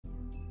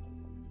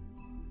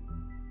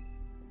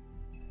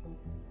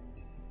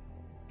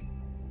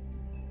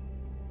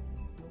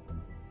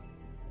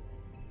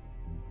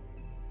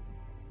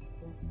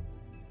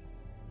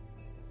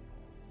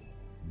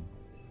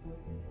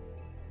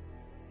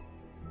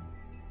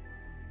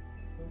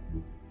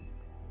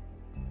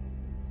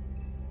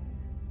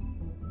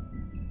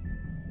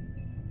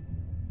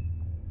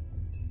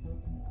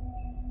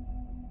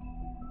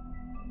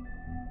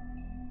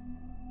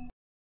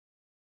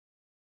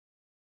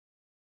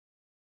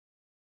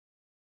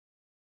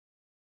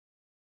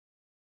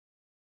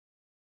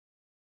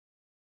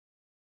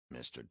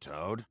Mr.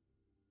 Toad.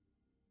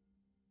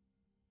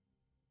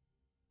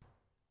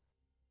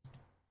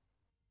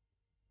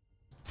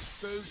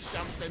 Do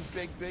something,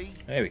 Bigby.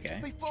 There we go.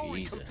 Before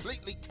Jesus. he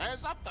completely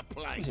tears up the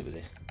place. What is it with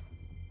this?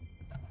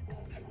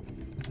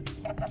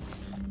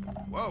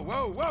 Whoa,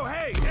 whoa, whoa,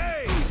 hey,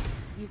 hey!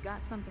 You've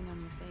got something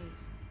on your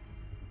face.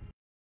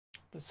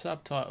 The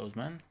subtitles,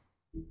 man.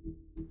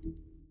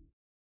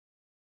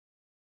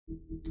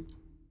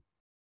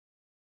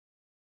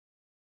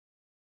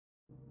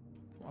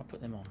 Why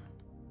put them on?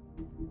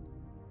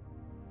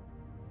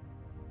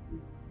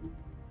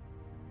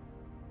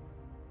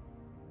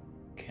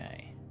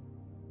 Okay.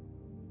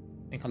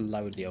 I think I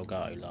lowered the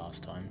Elgato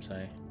last time,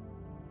 so.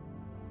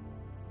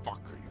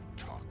 Fuck are you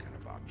talking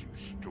about, you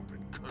stupid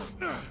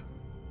cunt?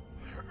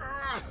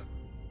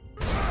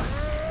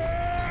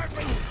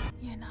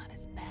 You're not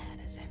as bad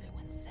as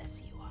everyone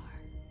says you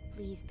are.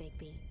 Please,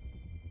 Bigby.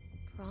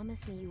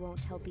 Promise me you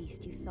won't tell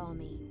Beast you saw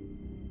me.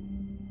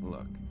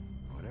 Look,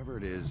 whatever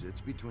it is,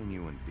 it's between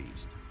you and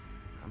Beast.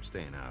 I'm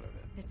staying out of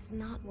it. It's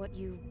not what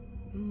you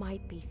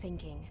might be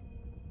thinking.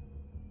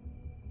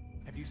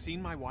 Have you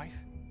seen my wife?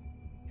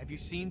 Have you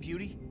seen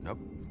Beauty? Nope,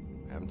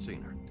 haven't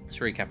seen her. Let's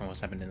recap on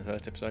what's happened in the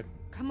first episode.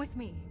 Come with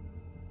me.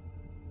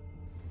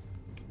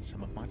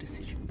 Some of my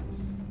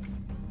decisions.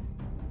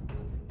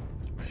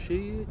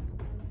 Shit.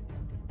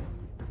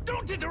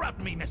 Don't interrupt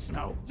me, Miss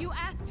Snow. You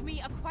asked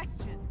me a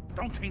question.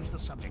 Don't change the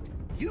subject.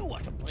 You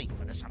are to blame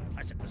for this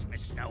unpleasantness,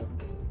 Miss Snow.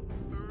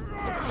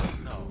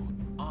 No,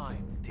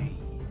 I'm D.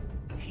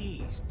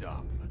 He's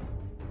dumb.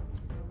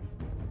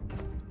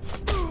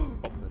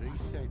 But he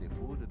said if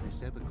all of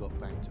this ever got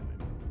back to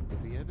him,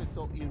 if he ever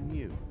thought you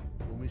knew,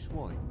 or Miss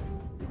White,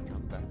 he'd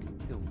come back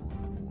and kill my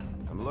boy.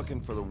 I'm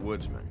looking for the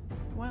woodsman.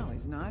 Well,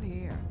 he's not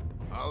here.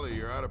 Ollie,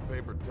 you're out of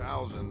paper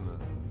towels and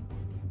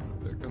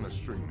they're gonna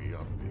string me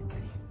up,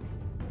 Bigby.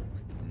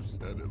 Like you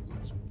said, it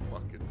looks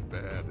fucking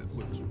bad. It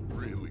looks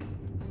really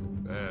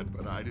bad,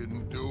 but I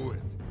didn't do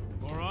it.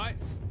 All right,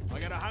 I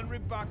got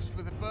 $100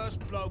 for the first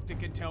bloke that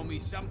can tell me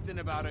something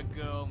about a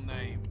girl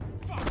named.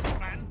 Fuck,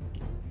 man.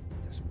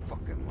 This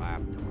fucking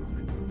lapdog.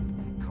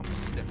 He comes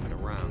sniffing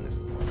around this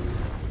part of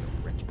town.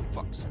 The rich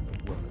fucks in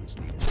the woods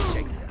need a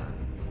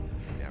shakedown.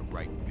 Ain't that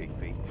right,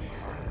 Bigby?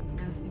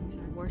 Now things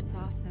are worse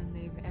off than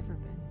they've ever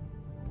been.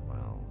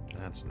 Well,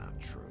 that's not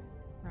true.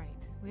 Right.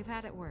 We've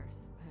had it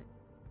worse, but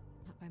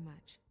not by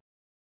much.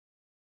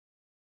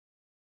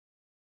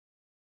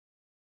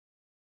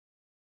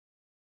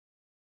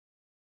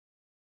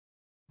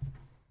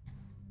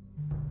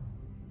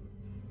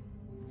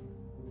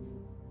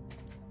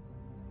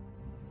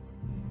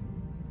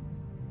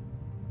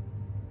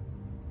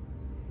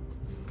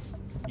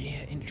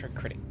 Yeah, intro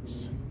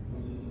credits.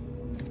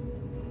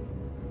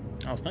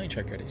 Oh, it's not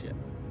intro credits yet.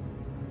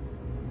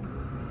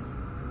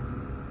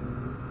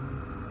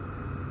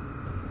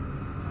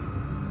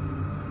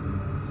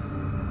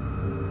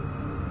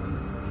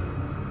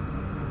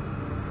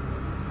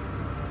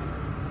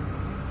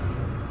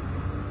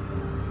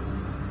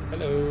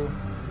 Hello.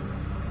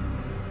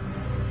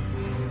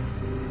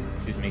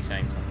 This is me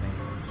saying something.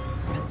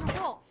 Mr.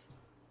 Wolf!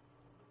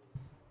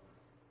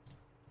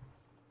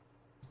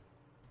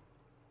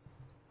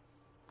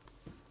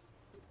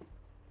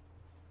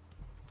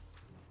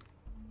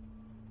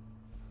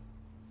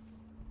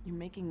 You're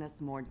making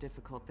this more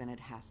difficult than it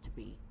has to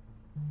be.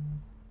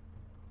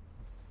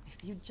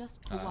 If you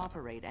just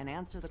cooperate and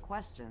answer the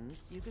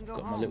questions, you can go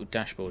Got home. my little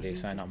dashboard here You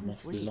saying get I'm some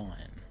off sleep.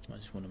 line. I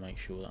just want to make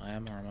sure that I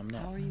am or I'm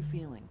not. How are you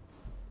feeling?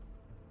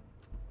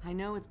 I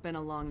know it's been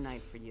a long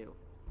night for you.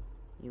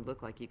 You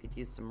look like you could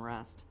use some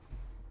rest.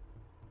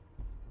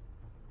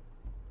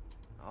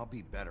 I'll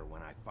be better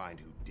when I find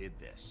who did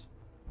this,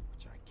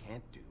 which I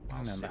can't do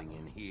while Remember. sitting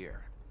in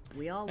here.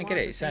 We all I want get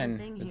it, the it's same saying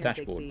thing the here,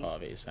 dashboard Bigby. part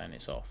of it is saying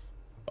it's off,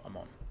 but I'm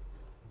on.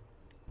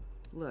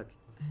 Look,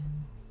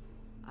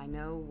 I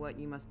know what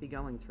you must be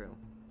going through.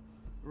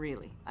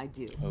 Really, I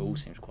do. Oh, it all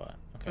seems quiet.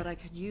 Okay. But I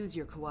could use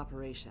your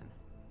cooperation.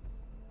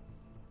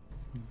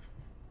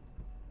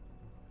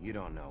 You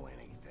don't know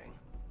anything.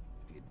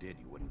 If you did,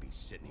 you wouldn't be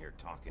sitting here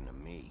talking to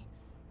me.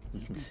 You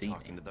can You'd be see me.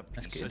 talking to the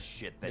That's piece good. of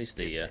shit At that least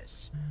did the,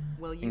 this.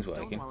 Well, you things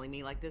working. stonewalling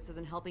me like this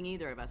isn't helping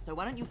either of us, so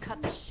why don't you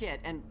cut the shit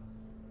and...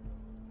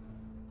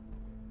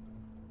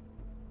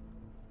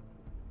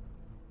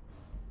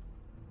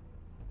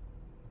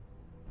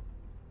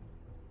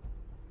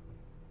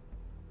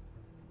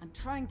 I'm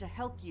trying to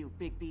help you,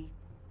 Bigby.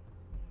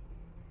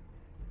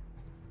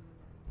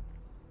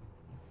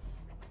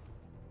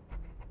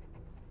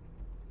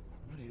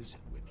 What is it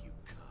with you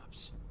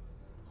cops?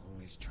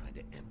 Always trying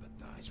to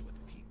empathize with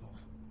people.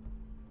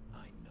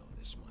 I know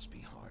this must be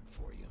hard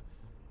for you.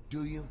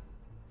 Do you?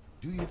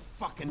 Do you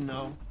fucking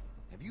know?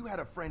 Have you had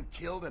a friend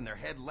killed and their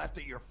head left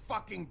at your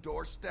fucking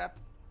doorstep?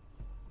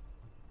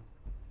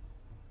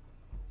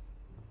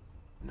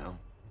 No?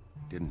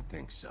 Didn't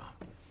think so.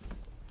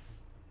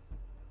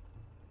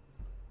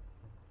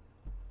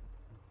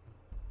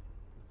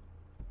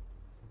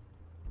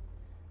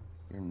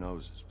 Your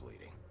nose is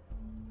bleeding.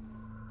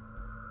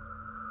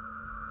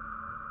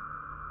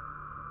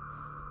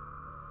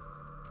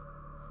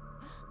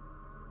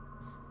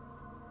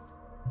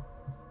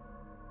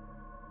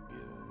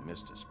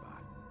 missed a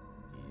spot.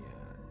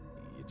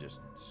 You just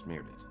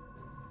smeared it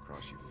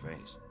across your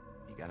face.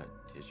 You got a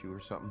tissue or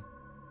something?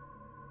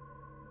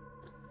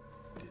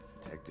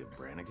 Detective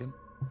Brannigan?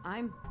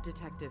 I'm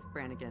Detective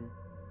Brannigan.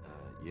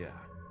 Yeah,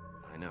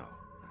 I know.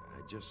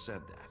 I just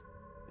said that.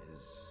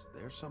 Is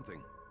there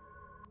something?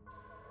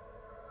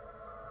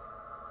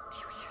 Do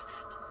you hear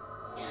that?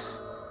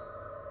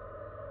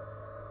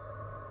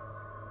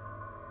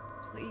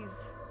 Please.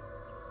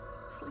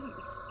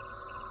 Please.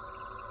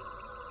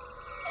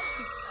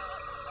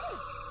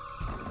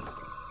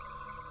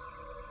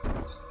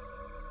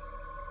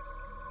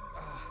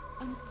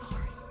 I'm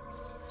sorry.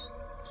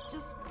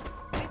 Just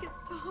make it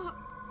stop,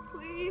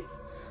 please.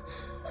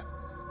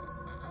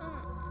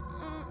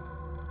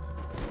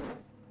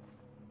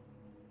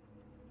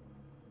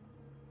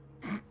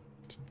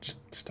 Just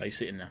stay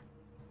sitting there.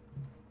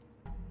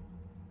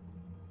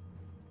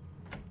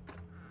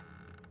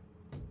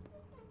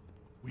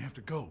 We have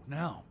to go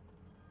now.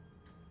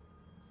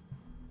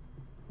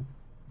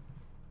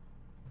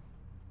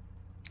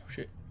 Oh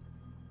shit.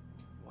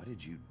 What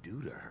did you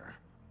do to her?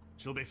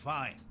 She'll be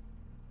fine.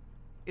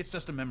 It's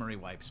just a memory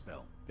wipe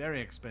spell. Very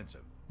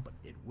expensive, but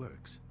it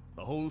works.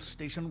 The whole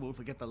station will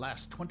forget the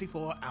last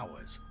 24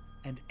 hours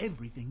and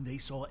everything they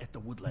saw at the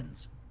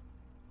Woodlands.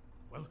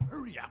 Well,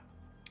 hurry up.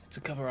 It's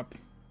a cover up.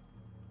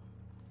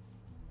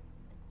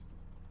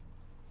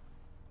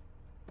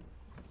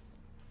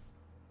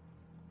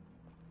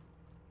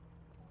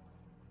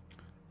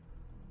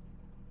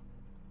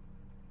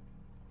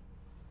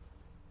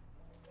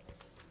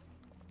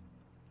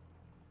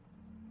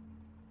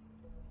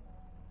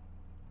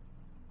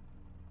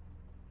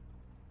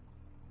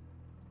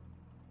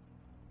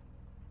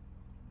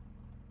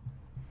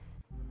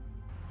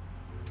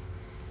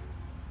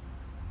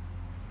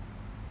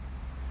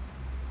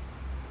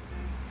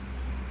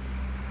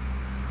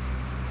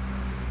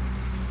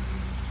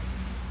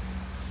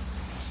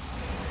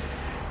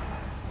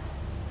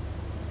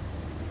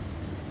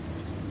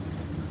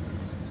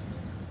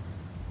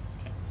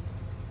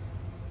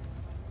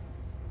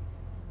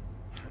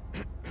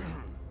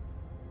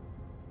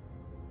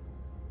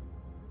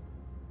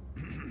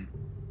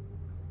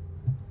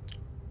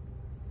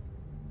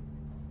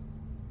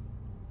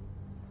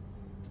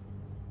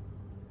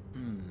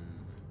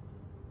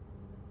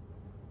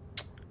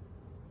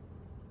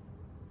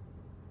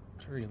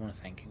 I really want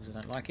to thank him because I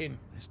don't like him.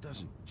 This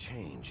doesn't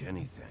change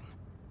anything.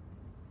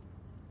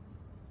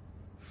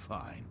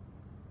 Fine.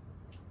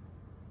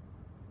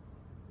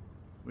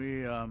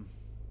 We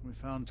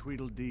found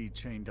Tweedledee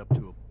chained up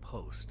to a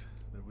post.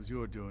 That was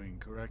your doing,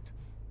 correct?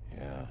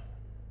 Yeah.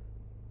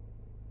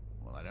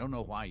 Well, I don't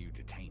know why you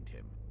detained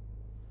him.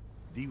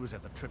 Dee was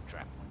at the Trip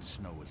Trap when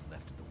Snow was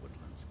left at the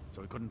Woodlands,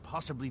 so he couldn't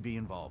possibly be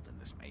involved in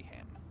this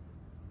mayhem.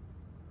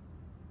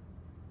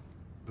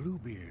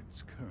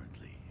 Bluebeard's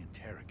currently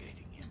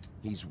interrogating him.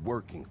 He's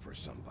working for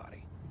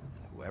somebody.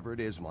 And whoever it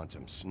is wants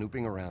him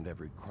snooping around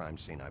every crime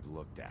scene I've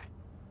looked at.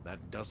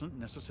 That doesn't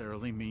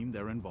necessarily mean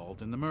they're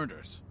involved in the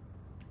murders.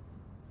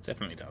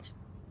 Definitely does.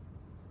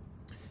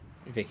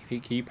 Vic,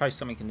 can you post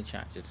something in the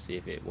chat just to see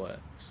if it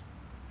works?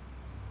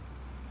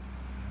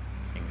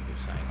 Things are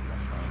saying I'm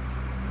offline.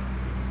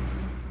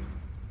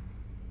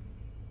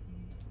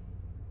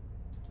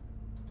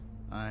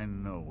 I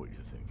know what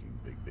you're thinking,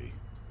 Bigby.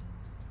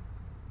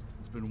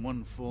 It's been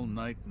one full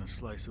night and a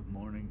slice of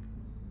morning,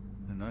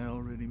 and I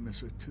already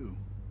miss her too.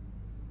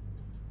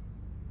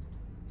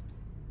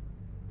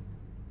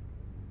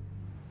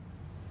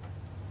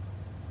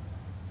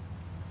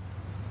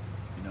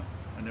 You know,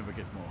 I never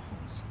get more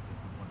homesick than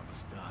when one of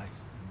us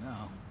dies. And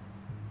now,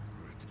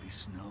 for it to be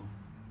Snow,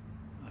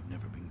 I've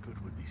never been good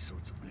with these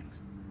sorts of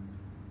things.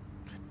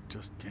 I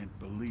just can't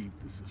believe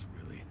this is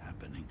really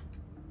happening.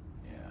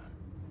 Yeah.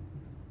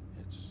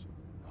 It's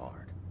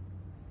hard.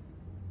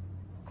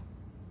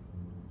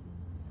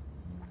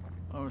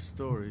 Our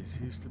stories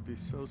used to be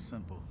so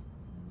simple.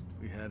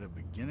 We had a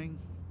beginning,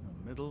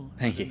 a middle,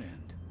 Thank and you. an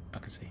end. I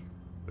can see.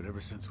 But ever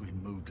since we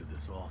moved to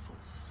this awful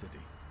city,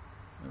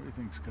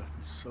 everything's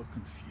gotten so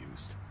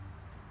confused.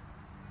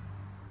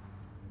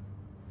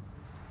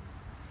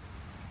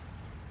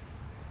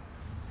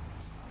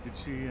 Did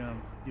she,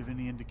 give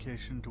any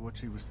indication to what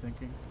she was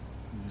thinking?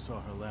 When you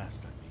saw her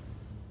last, I mean.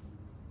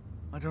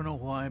 I don't know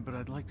why, but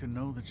I'd like to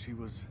know that she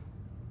was,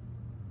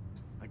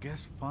 I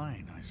guess,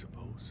 fine, I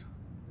suppose.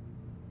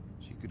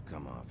 She could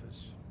come off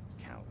as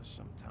callous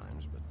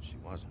sometimes, but she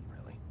wasn't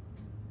really.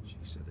 She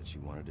said that she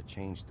wanted to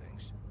change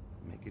things.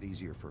 Make it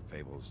easier for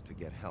Fables to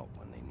get help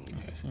when they need it.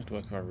 Okay, seems to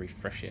work if I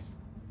refresh it.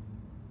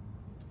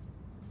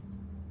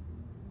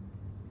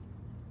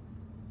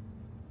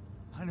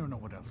 I don't know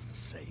what else to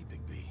say,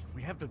 Bigby.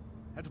 We have to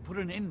put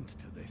an end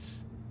to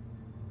this.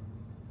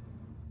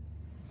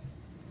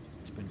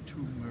 It's been 2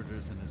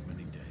 murders in as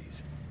many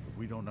days. If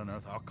we don't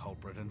unearth our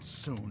culprit, and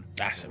soon,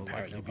 That's there a will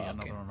likely parallel be another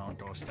parking. on our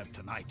doorstep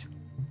tonight.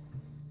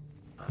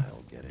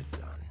 I'll get it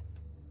done.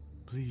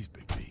 Please,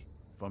 Bigby,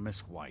 for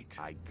Miss White.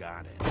 I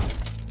got it.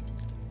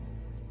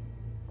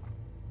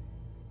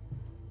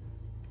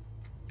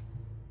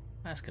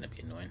 That's going to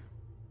be annoying.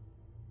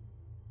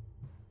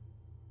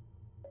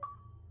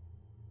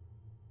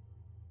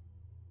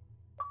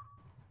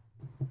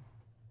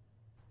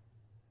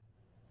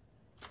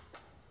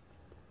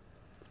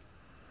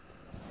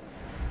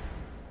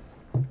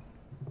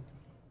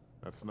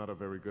 That's not a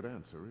very good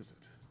answer, is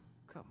it?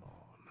 Come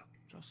on,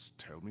 just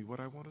tell me what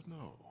I want to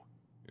know.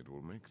 It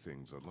will make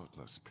things a lot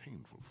less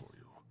painful for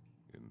you,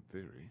 in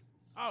theory.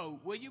 Oh,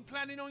 were you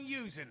planning on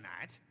using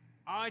that?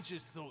 I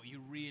just thought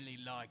you really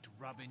liked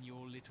rubbing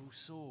your little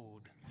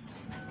sword.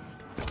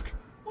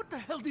 What the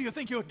hell do you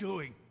think you're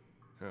doing?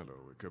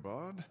 Hello,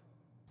 Ichabod.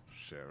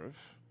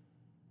 Sheriff.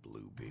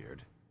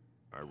 Bluebeard.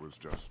 I was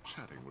just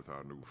chatting with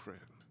our new friend.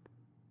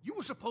 You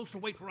were supposed to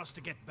wait for us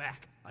to get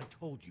back. I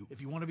told you,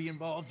 if you want to be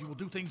involved, you will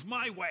do things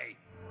my way.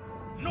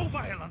 No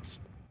violence!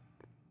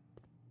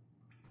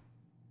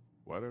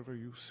 Whatever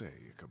you say,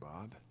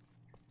 Ichabod.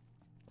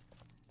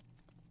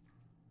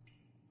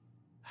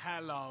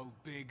 Hello,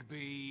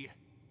 Bigby.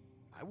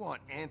 I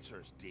want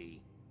answers,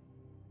 D.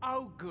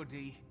 Oh,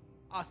 goody.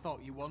 I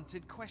thought you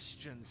wanted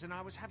questions, and I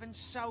was having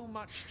so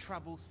much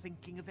trouble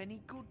thinking of any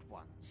good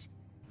ones.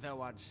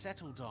 Though I'd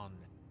settled on,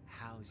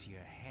 how's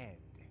your head?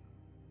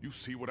 You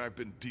see what I've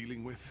been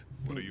dealing with?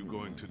 What are you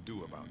going to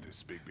do about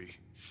this, Bigby?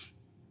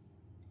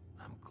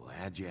 I'm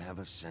glad you have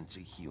a sense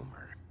of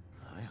humor.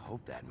 I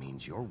hope that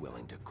means you're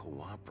willing to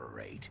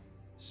cooperate.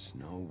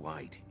 Snow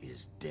White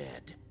is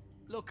dead.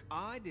 Look,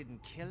 I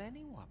didn't kill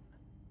anyone.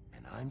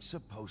 And I'm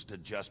supposed to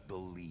just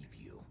believe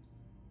you.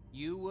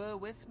 You were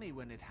with me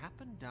when it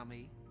happened,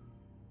 dummy.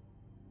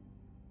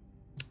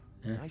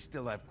 I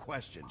still have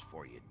questions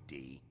for you,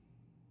 D.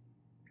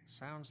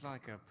 Sounds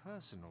like a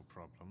personal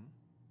problem.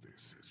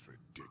 This is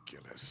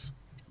ridiculous.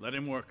 Let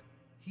him work.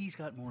 He's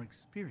got more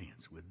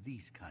experience with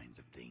these kinds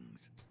of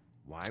things.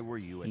 Why were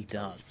you in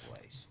Toad's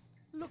place?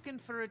 Looking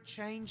for a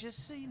change of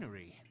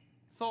scenery.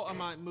 Thought I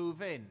might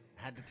move in.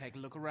 Had to take a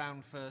look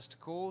around first, of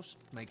course.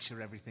 Make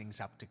sure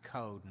everything's up to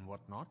code and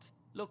whatnot.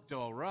 Looked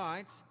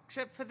alright,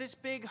 except for this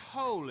big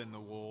hole in the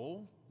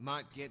wall.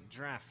 Might get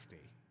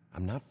drafty.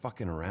 I'm not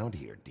fucking around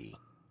here, D.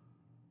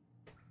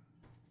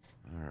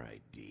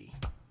 Alright, D.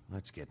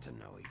 Let's get to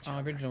know each other.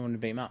 I really don't want to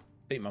beat him up.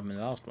 Beat him up in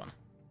the last one.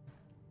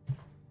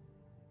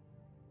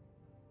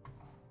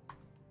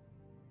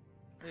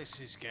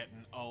 This is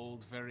getting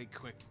old very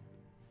quick.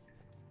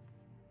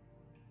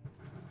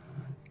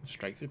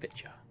 Straight for the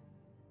picture.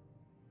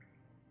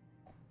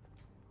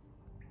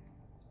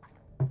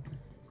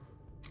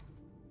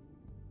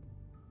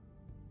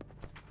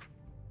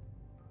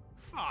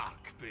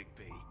 Fuck,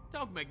 Bigby.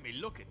 Don't make me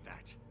look at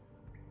that.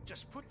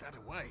 Just put that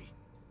away.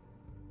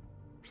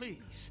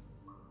 Please.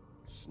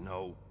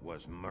 Snow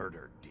was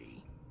murdered,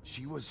 D.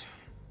 She was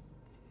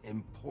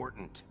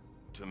important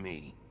to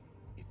me.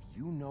 If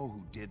you know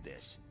who did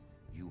this,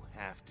 you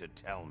have to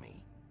tell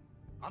me.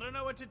 I don't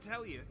know what to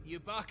tell you. You're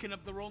barking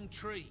up the wrong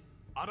tree.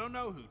 I don't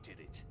know who did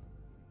it.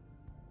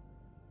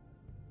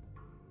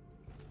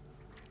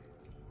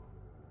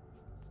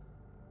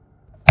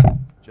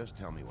 Just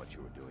tell me what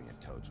you were doing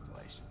at Toad's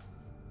place.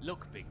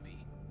 Look, Bigby,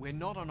 we're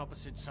not on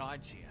opposite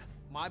sides here.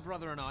 My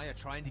brother and I are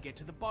trying to get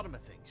to the bottom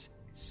of things.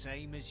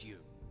 Same as you.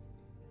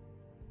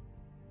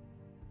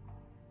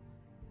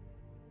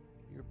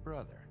 Your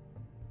brother?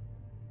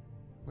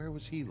 Where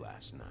was he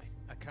last night?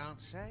 I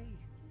can't say.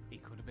 He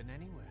could have been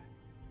anywhere.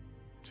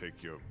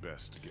 Take your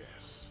best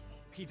guess.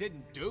 He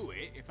didn't do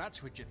it, if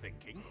that's what you're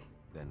thinking.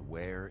 Then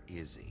where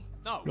is he?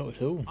 No, Not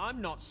at all.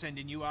 I'm not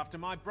sending you after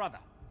my brother.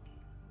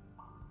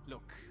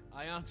 Look,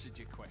 I answered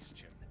your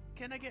question.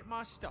 Can I get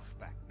my stuff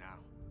back now?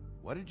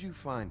 What did you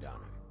find on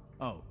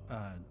her? Oh,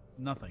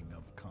 nothing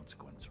of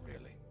consequence,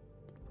 really.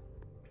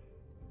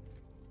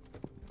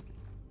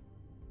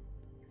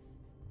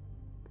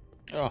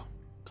 Oh,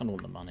 kind of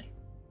want the money.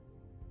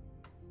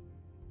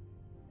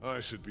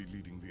 I should be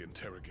leading the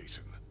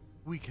interrogation.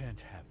 We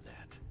can't have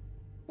that.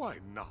 Why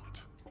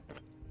not?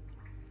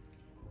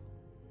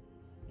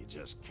 You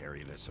just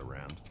carry this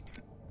around?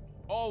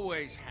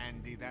 Always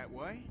handy that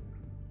way.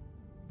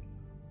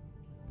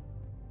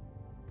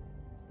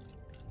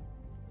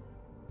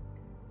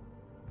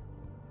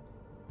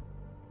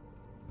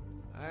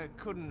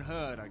 Couldn't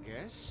hurt, I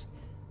guess.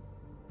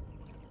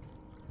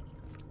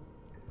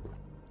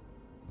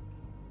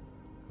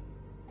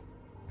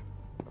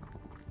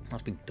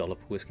 Nice big dollop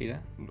of whiskey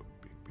there. Look,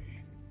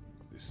 Bigby,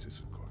 this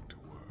isn't going to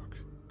work.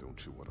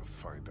 Don't you want to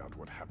find out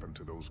what happened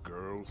to those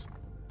girls?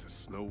 To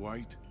Snow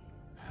White?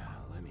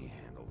 Let me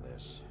handle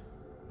this.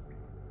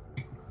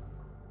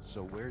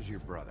 So where's your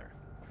brother?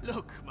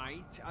 Look,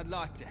 mate, I'd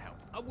like to help.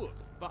 I would,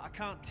 but I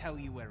can't tell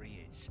you where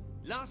he is.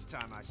 Last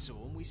time I saw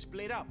him, we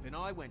split up and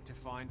I went to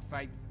find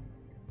Faith.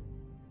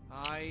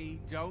 I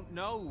don't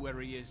know where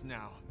he is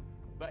now,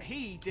 but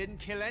he didn't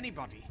kill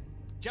anybody.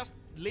 Just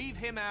leave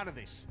him out of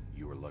this.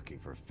 You were looking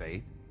for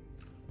Faith?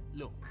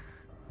 Look,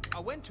 I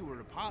went to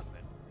her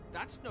apartment.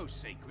 That's no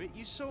secret,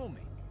 you saw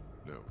me.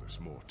 No, there's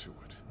more to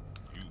it.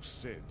 You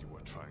said you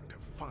were trying to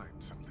find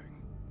something.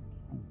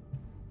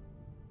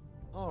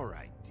 All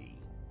right, D.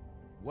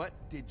 What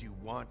did you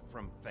want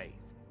from Faith?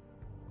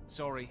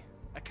 Sorry,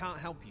 I can't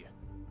help you.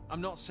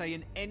 I'm not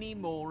saying any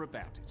more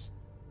about it.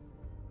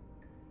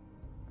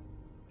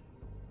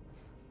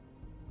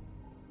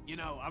 You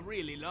know, I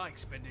really like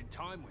spending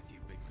time with you,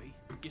 Bigby.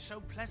 You're so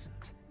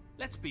pleasant.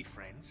 Let's be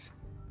friends.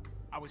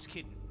 I was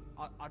kidding.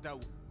 I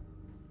don't...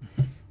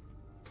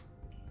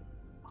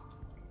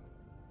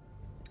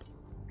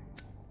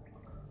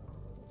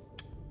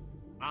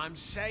 I'm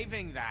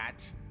saving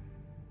that.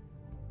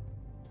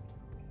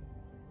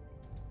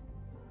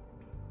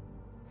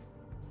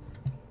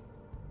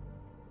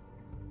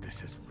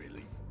 This is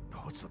really...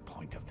 What's the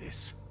point of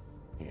this?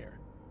 Here.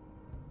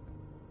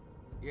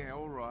 Yeah,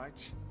 all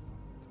right.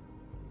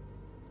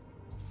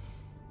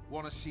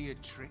 Want to see a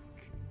trick?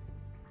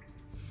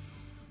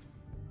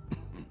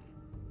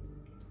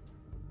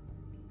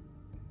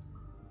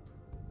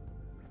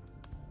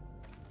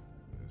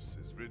 This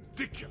is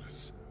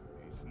ridiculous.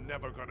 He's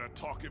never gonna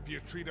talk if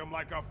you treat him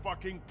like a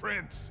fucking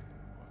prince.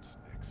 What's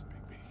next,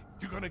 Bigby?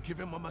 You gonna give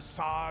him a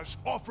massage?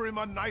 Offer him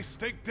a nice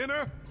steak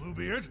dinner?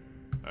 Bluebeard?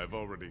 I've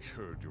already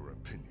heard your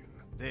opinion.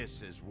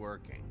 This is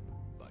working.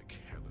 Like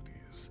hell it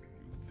is.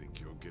 You think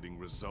you're getting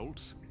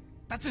results?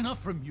 That's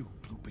enough from you,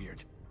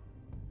 Bluebeard.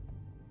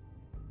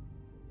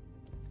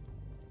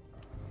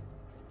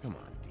 Come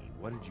on, Dee.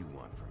 What did you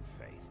want from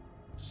Faith?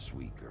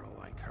 Sweet girl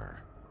like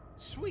her.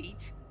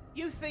 Sweet?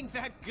 You think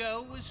that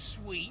girl was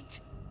sweet?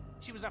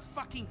 She was a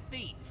fucking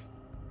thief.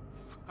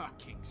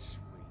 Fucking sweet.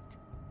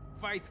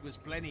 Faith was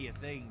plenty of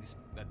things,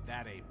 but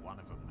that ain't one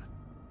of them.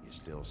 You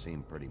still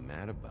seem pretty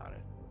mad about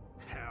it.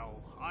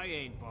 Hell, I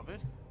ain't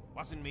bothered.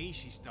 Wasn't me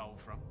she stole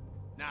from.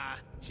 Nah,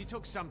 she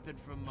took something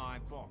from my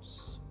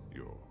boss.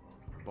 Your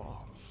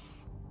boss?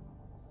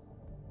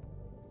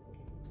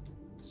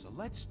 So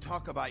let's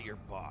talk about your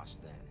boss,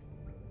 then.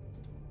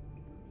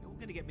 You're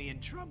gonna get me in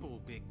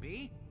trouble,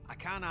 Bigby. I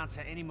can't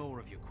answer any more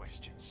of your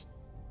questions.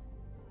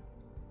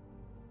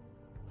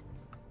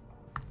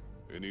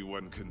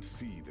 Anyone can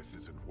see this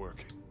isn't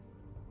working.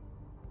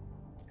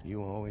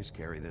 You always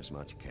carry this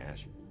much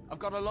cash? I've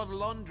got a lot of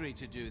laundry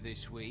to do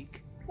this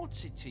week.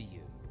 What's it to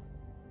you?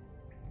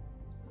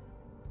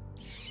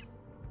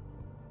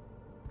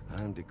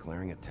 I'm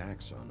declaring a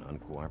tax on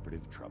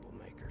uncooperative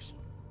troublemakers.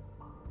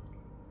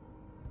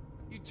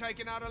 You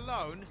taking out a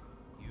loan?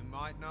 You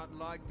might not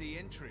like the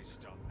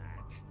interest on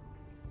that.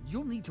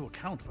 You'll need to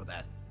account for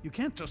that. You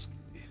can't just...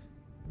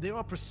 There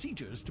are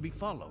procedures to be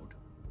followed.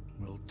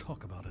 We'll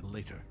talk about it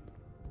later.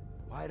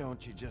 Why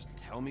don't you just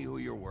tell me who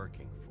you're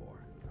working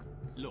for?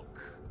 Look,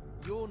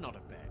 you're not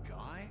a bad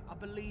guy. I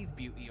believe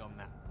Beauty on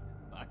that one.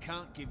 But I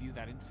can't give you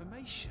that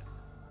information.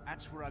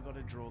 That's where I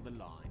gotta draw the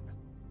line.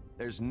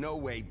 There's no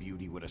way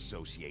Beauty would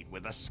associate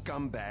with a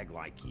scumbag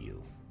like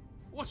you.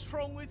 What's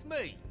wrong with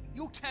me?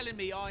 You're telling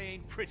me I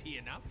ain't pretty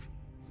enough?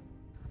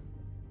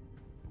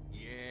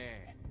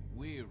 Yeah,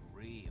 we're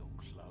real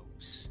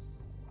close.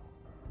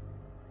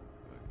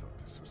 I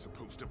thought this was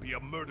supposed to be a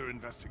murder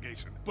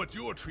investigation, but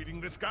you're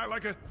treating this guy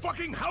like a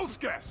fucking house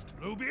guest,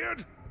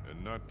 Bluebeard!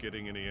 And not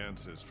getting any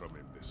answers from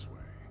him this way.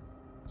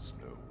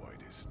 Snow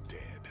White is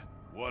dead.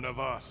 One of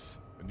us.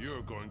 And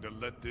you're going to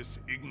let this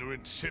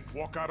ignorant shit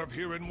walk out of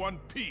here in one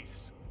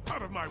piece.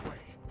 Out of my way.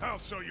 I'll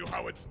show you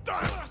how it's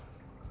done.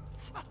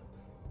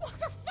 What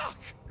the fuck?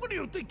 What do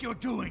you think you're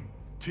doing?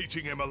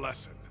 Teaching him a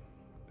lesson.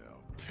 Now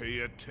pay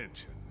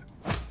attention.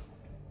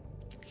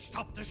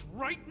 Stop this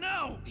right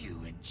now!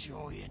 You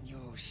enjoying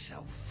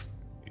yourself?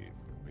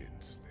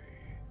 Immensely.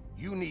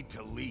 You need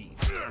to leave.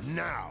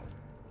 Now!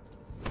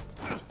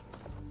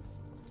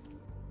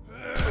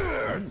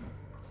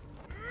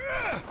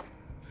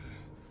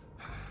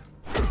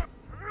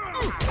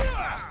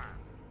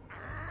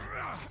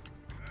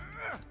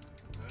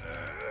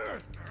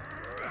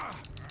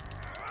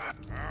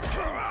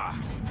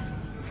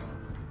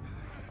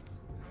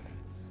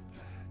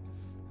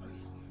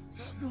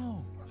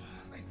 Snow!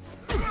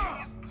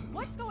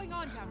 What's going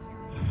on down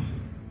here?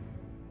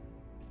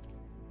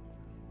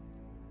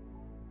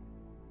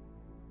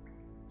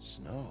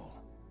 Snow.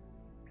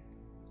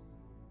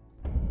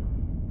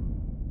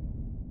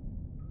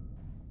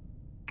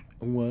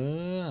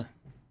 Whoa.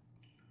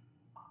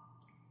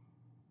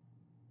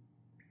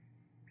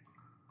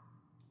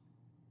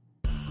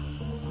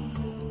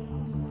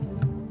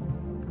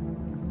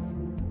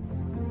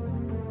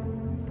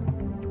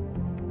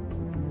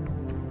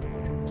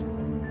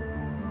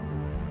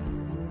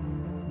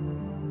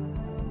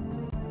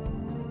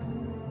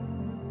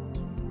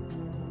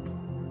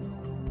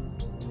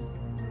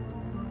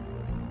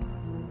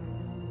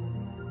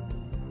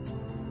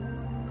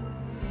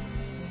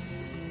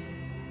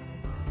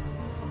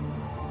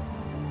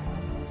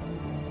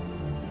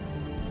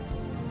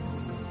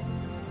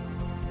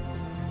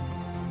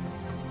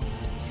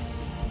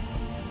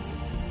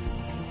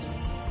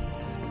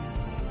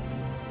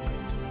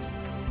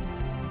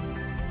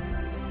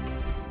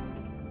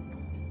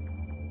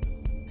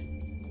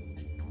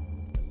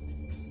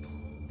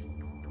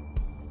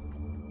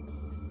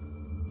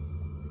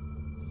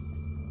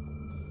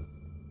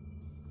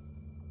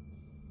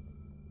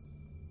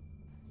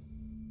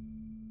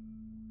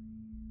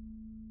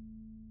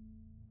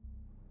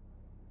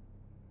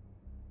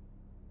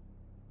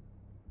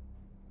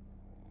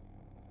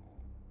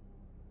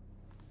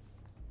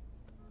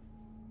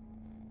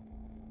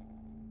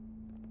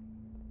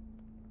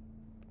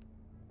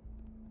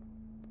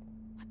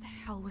 What the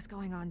hell was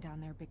going on down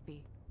there,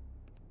 Bigby?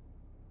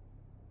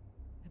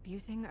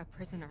 Abusing a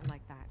prisoner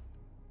like that.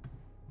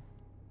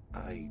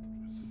 I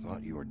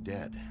thought you were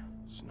dead,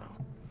 Snow.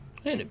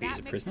 I didn't And abuse a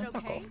that makes prisoner. it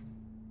Fuck okay? off.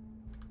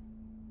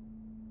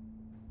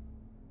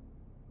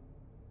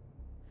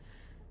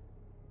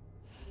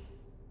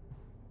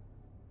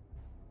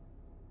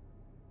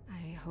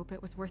 I hope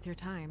it was worth your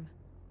time.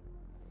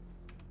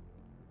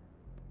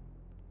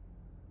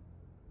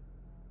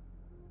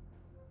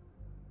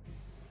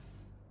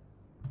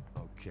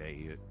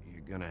 Okay,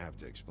 you're gonna have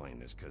to explain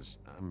this, because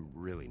I'm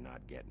really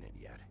not getting it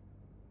yet.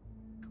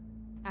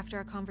 After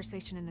a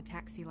conversation in the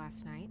taxi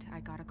last night, I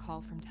got a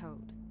call from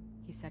Toad.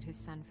 He said his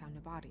son found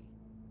a body.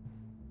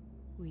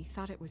 We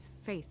thought it was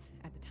Faith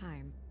at the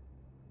time.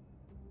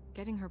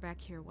 Getting her back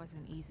here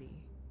wasn't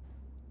easy,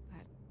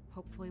 but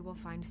hopefully we'll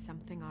find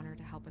something on her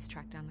to help us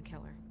track down the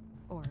killer.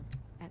 Or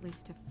at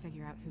least to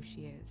figure out who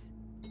she is.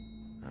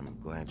 I'm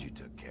glad you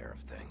took care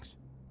of things.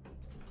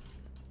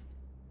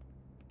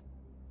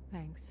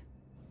 Thanks.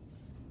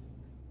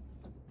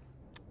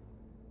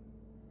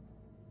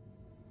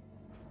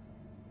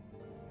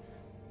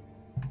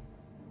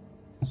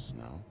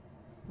 Snow?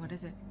 What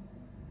is it?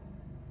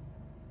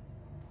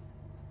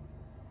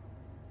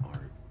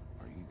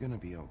 Are you gonna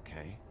be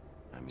okay?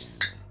 I mean,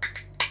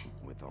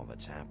 with all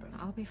that's happened.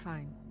 I'll be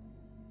fine.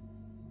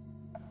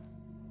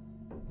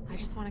 I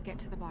just want to get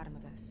to the bottom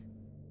of this.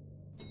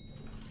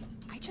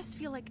 I just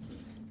feel like...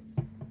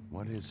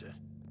 What is it?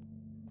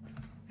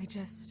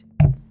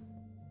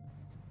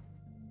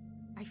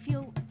 I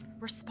feel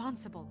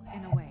responsible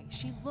in a way.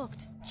 She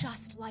looked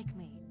just like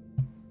me.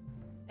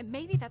 And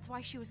maybe that's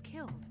why she was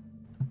killed.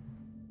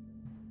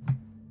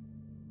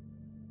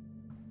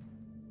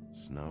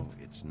 Snow,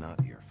 it's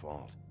not your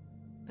fault.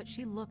 But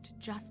she looked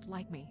just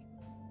like me.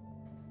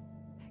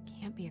 That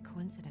can't be a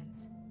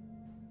coincidence.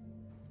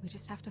 We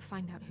just have to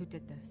find out who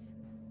did this.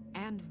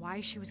 And why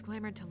she was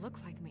glamored to look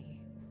like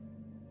me.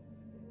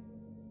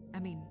 I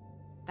mean,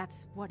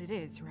 that's what it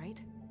is,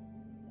 right?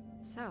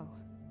 So,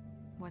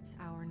 what's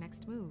our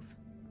next move?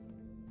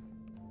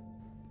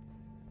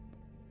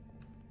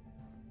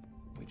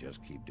 We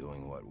just keep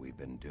doing what we've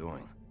been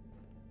doing.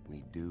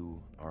 We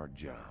do our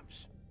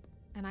jobs.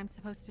 And I'm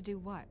supposed to do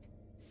what?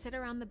 Sit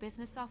around the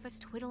business office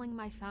twiddling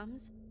my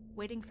thumbs?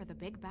 Waiting for the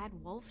big bad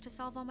wolf to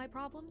solve all my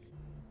problems?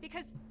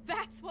 Because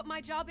that's what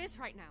my job is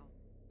right now.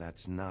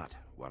 That's not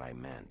what I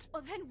meant.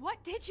 Well, then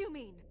what did you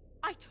mean?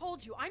 I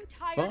told you, I'm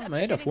tired Well, of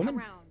made of sitting woman.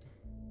 around.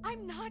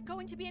 I'm not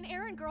going to be an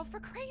errand girl for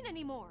Crane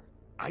anymore.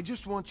 I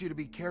just want you to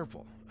be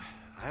careful.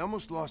 I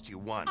almost lost you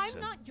once. I'm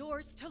and- not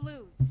yours to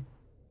lose.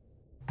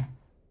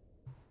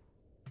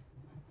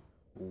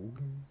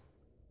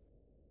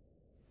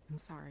 I'm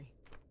sorry.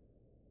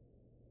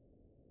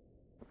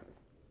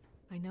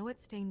 I know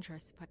it's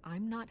dangerous, but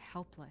I'm not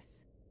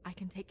helpless. I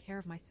can take care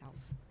of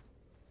myself.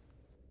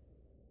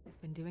 I've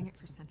been doing it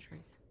for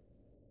centuries.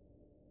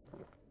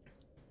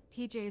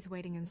 TJ is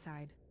waiting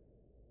inside.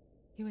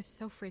 He was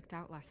so freaked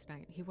out last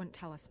night, he wouldn't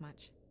tell us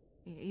much.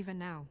 Even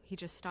now, he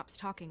just stops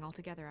talking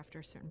altogether after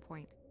a certain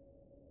point.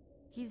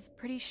 He's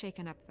pretty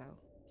shaken up, though,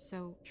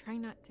 so try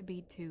not to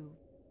be too,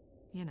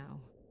 you know.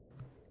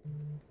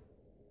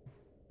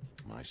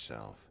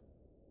 Myself.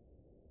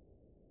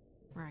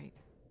 Right.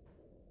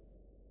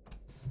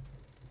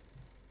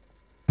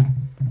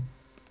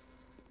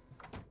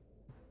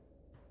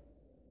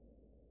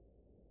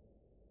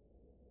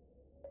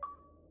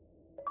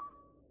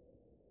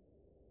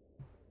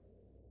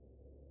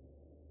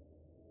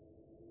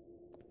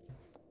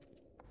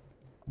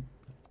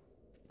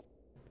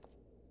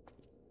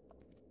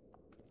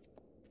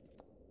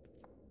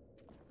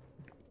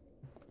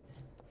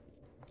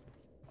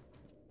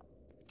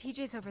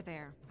 TJ's over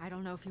there. I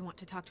don't know if you want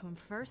to talk to him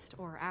first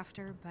or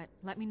after, but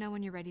let me know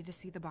when you're ready to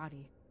see the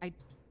body. I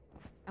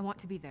want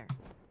to be there.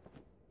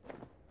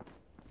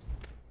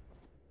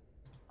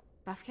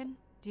 Buffkin,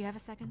 do you have a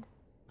second?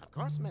 Of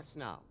course, Miss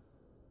Snow.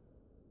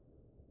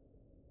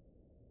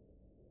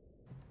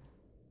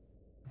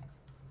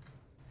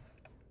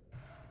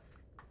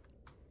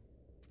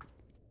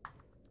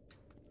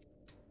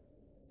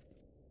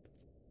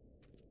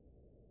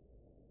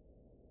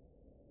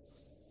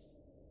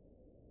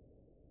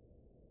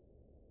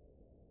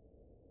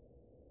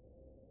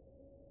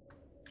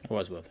 It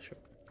was worth a shot.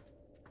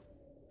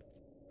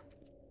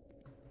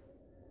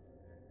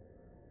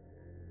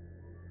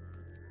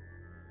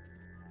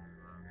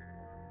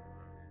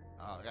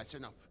 Oh, that's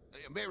enough.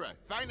 Mirror,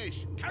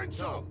 vanish, cancel!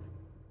 So,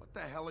 what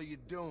the hell are you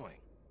doing?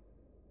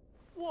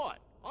 What?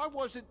 I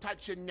wasn't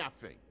touching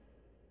nothing.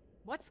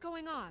 What's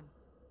going on?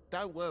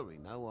 Don't worry,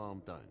 no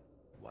harm done.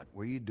 What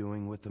were you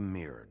doing with the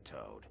mirror,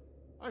 Toad?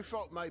 I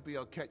thought maybe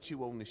I'd catch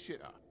you on the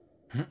shitter.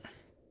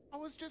 I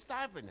was just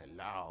having a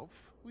laugh.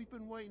 We've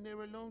been waiting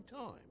there a long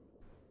time.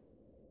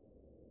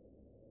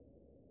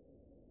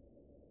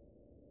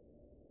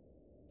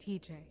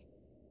 TJ.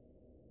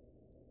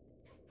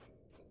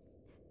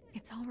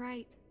 It's all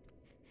right.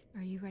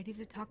 Are you ready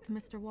to talk to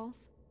Mr. Wolf?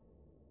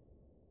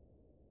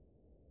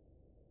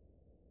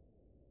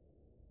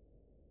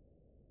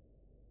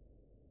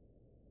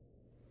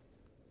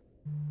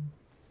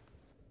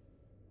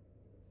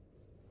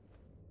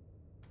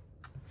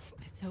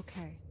 It's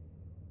okay.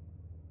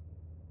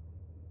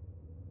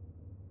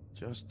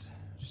 Just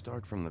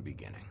start from the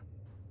beginning.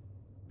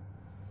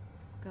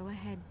 Go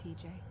ahead,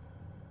 TJ.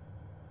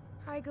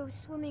 I go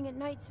swimming at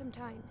night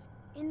sometimes,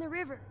 in the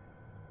river.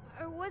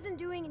 I wasn't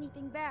doing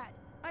anything bad.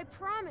 I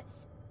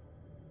promise.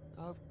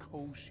 Of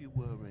course you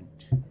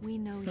weren't. We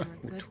know you're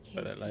a good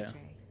kid, TJ.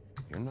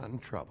 You're not in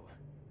trouble.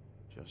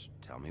 Just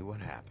tell me what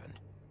happened.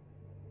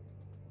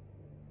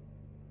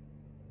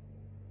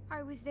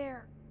 I was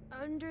there,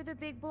 under the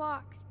big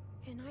blocks,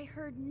 and I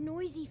heard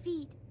noisy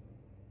feet.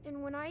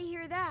 And when I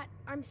hear that,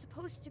 I'm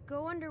supposed to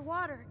go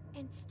underwater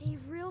and stay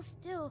real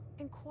still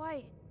and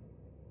quiet.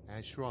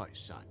 That's right,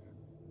 son.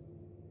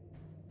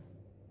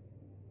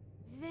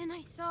 Then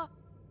I saw...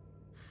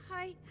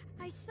 I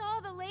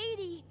saw the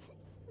lady.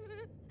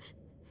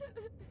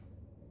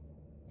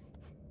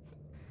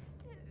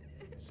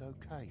 It's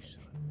okay,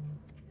 son.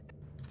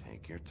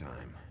 Take your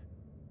time.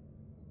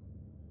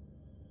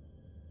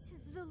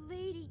 The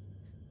lady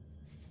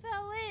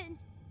fell in.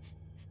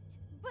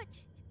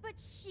 But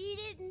she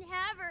didn't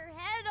have her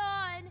head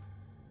on.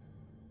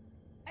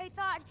 I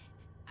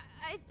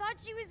thought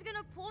she was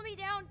gonna pull me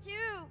down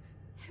too.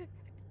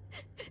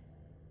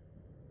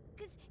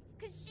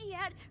 Cause she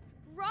had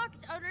rocks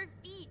on her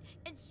feet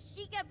and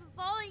she kept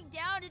falling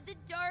down in the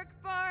dark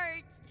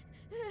parts.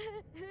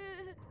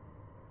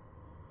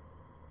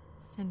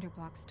 Cinder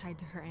blocks tied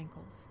to her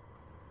ankles.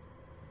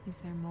 Is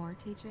there more,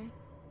 TJ?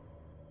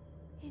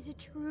 Is it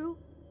true?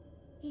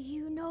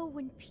 You know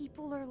when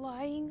people are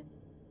lying?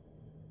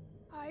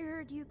 I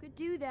heard you could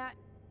do that.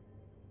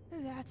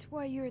 That's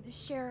why you're the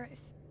sheriff.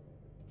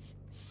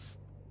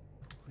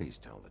 Please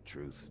tell the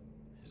truth.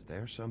 Is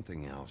there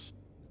something else?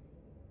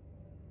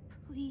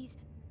 Please,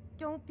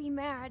 don't be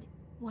mad.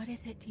 What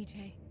is it,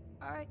 TJ?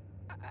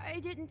 I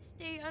didn't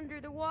stay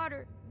under the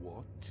water.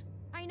 What?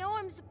 I know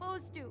I'm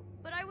supposed to,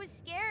 but I was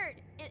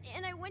scared,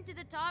 and I went to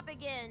the top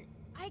again.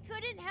 I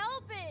couldn't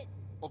help it.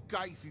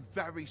 I gave you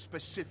very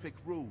specific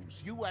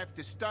rules. You have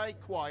to stay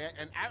quiet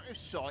and out of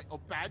sight or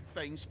bad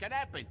things can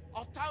happen.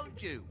 I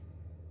told you.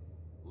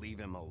 Leave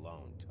him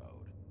alone,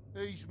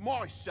 Toad. He's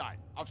my son.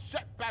 I've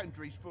set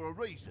boundaries for a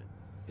reason.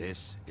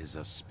 This is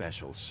a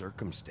special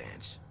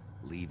circumstance.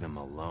 Leave him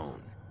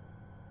alone.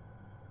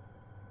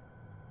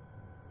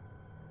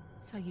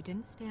 So you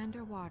didn't stay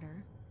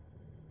underwater?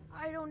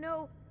 I don't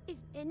know if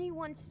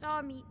anyone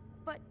saw me,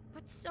 but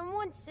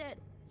someone said,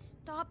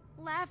 "Stop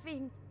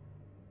laughing."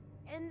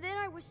 And then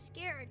I was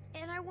scared,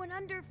 and I went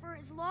under for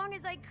as long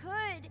as I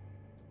could.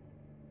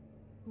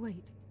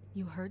 Wait,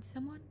 you heard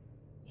someone?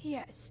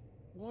 Yes.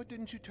 Why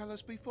didn't you tell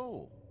us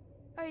before?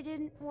 I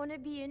didn't want to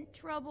be in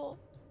trouble.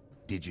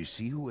 Did you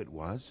see who it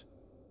was?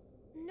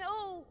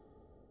 No.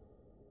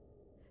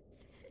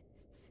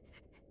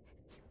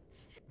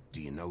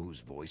 Do you know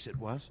whose voice it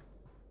was?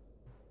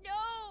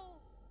 No.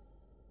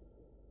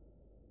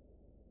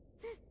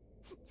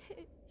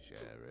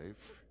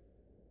 Sheriff.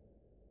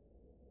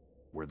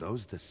 Were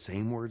those the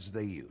same words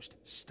they used?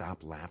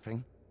 Stop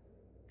laughing?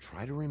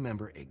 Try to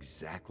remember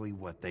exactly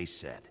what they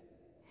said.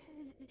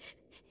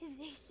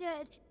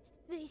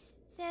 They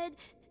said,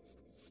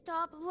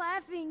 stop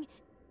laughing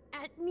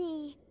at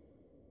me.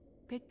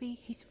 Bigby,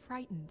 he's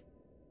frightened.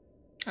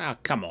 Ah,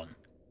 come on.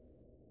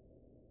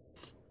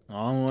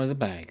 I'm always a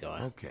bad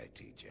guy. Okay,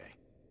 TJ.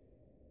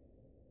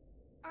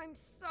 I'm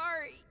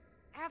sorry.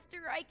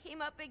 After I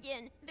came up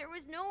again, there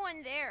was no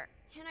one there,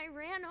 and I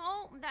ran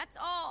home, that's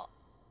all.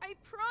 I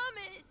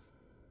promise.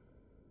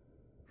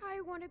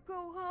 I want to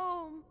go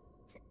home.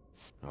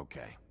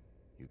 Okay,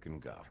 you can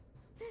go.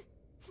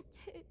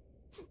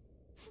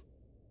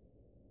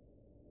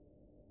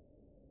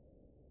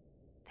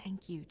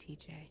 Thank you,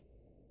 TJ.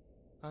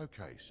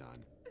 Okay,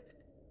 son.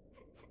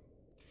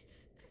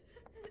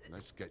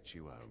 Let's get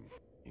you home.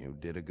 You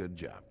did a good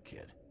job,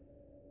 kid.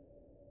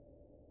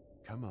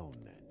 Come on,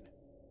 then.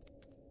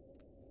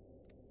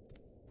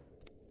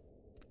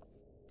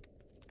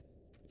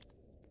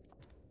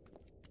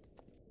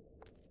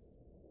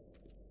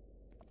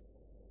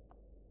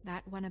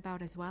 That went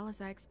about as well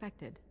as I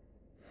expected.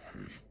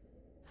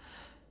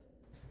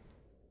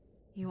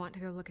 You want to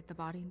go look at the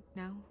body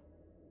now?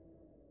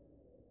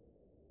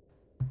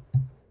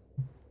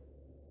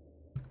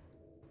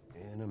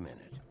 In a minute.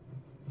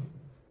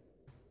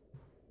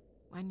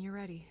 When you're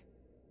ready.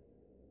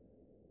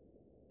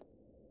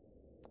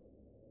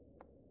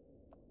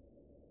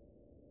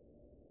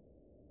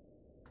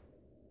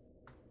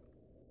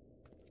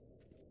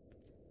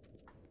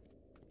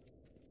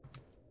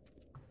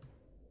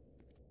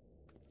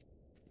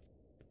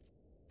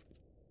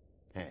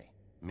 Hey,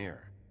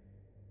 Mirror.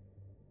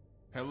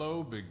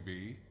 Hello,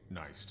 Bigby.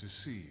 Nice to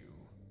see you.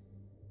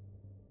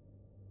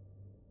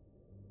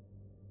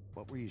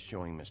 What were you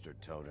showing Mr.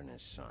 Toad and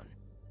his son?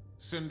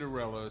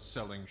 Cinderella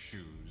selling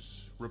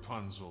shoes,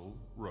 Rapunzel,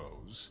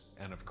 Rose,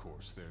 and of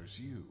course there's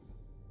you.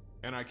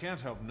 And I can't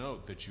help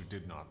note that you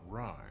did not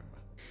rhyme.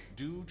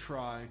 Do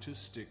try to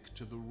stick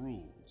to the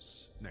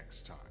rules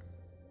next time.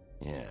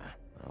 Yeah,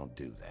 I'll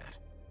do that.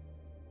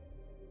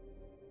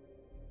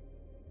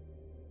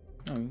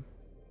 Oh.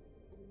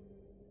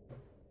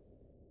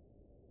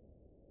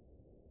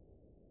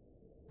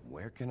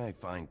 Where can I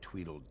find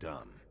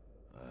Tweedledum?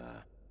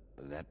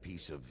 That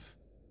piece of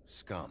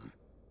scum.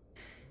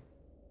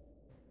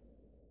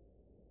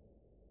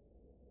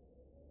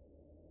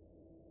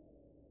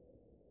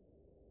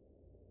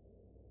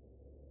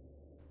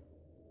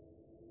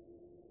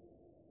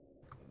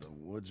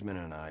 Woodsman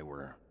and I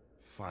were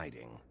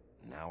fighting.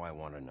 Now I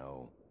want to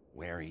know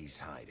where he's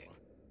hiding.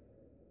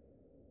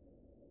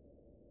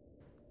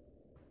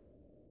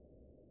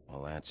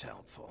 Well, that's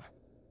helpful.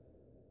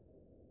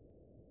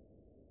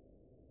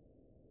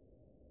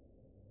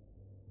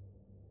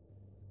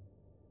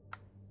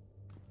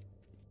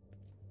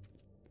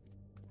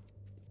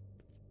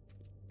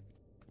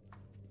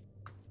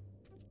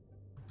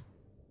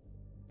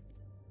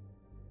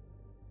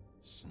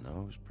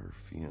 Snow's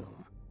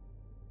perfume.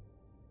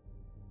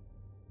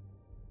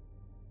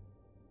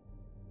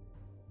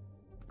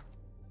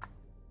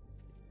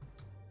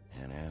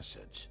 And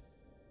acids.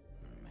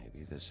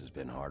 Maybe this has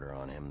been harder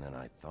on him than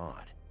I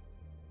thought.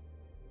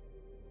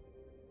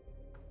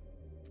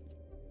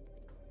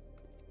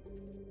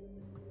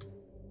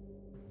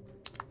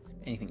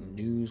 Anything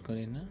new's got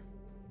in there?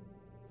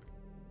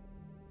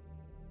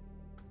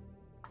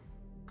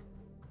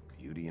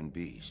 Beauty and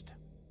Beast.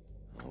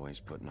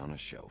 Always putting on a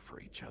show for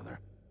each other.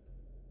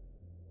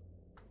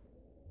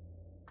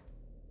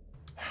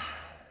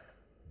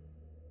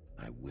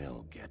 I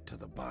will get to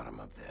the bottom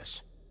of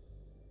this.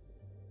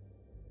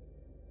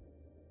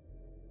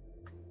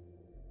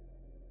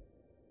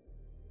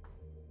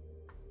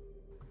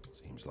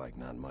 Seems like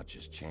not much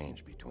has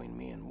changed between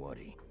me and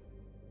Woody.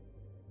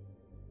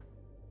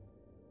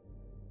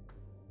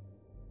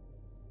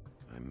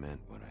 I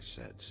meant what I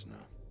said, Snow.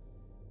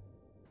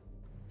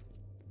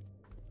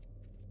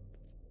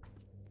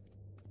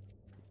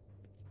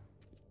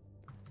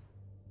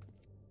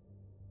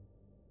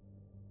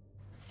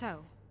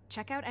 So,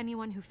 check out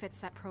anyone who fits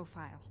that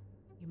profile.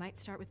 You might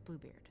start with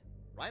Bluebeard.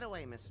 Right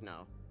away, Miss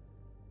Snow.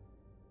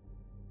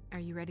 Are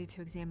you ready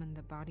to examine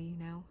the body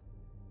now?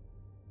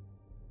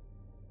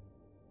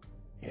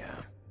 Yeah.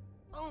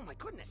 Oh my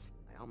goodness,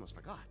 I almost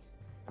forgot.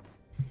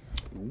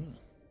 Ooh.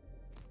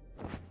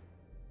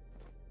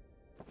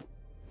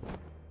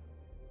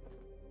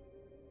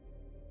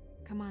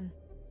 Come on.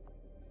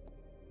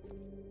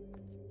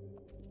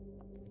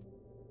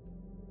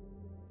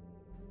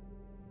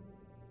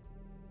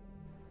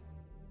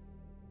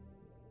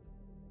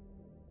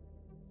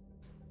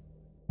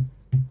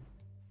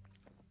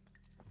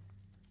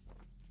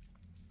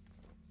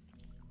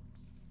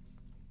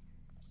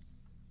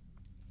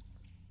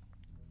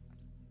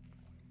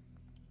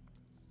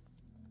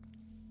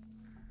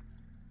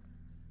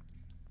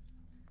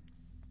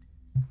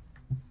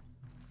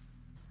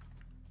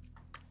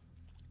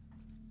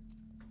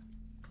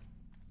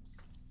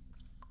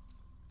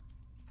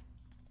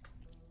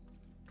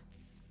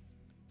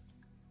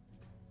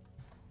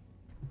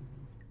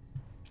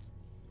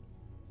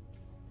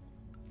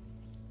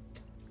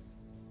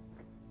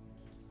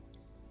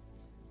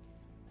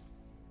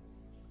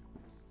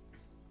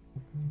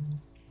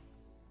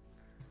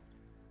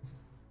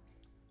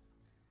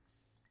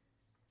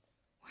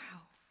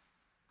 Wow.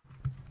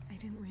 I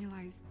didn't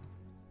realize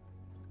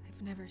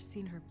I've never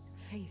seen her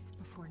face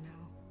before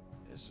now.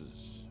 This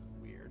is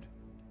weird.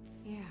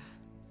 Yeah.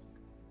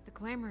 The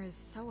glamour is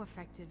so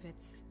effective,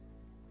 it's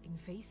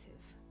invasive.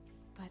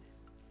 But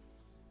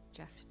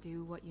just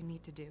do what you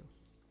need to do.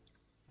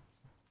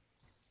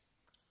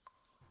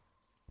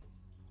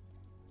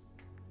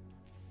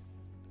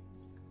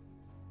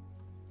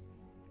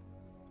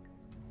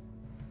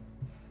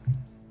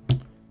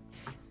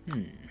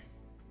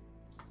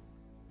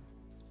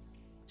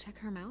 Check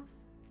her mouth.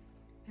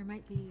 There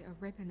might be a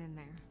ribbon in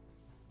there,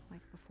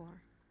 like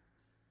before.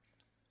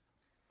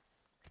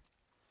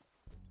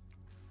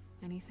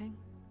 Anything?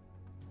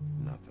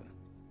 Nothing.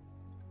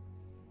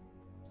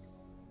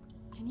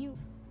 Can you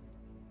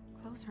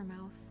close her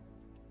mouth?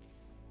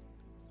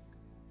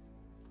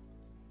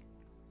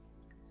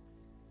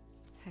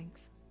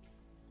 Thanks.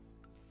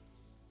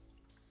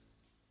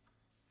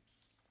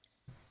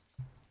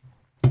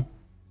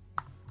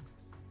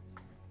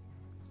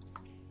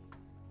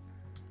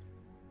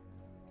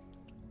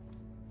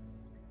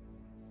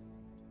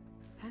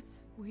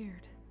 That's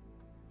weird.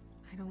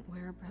 I don't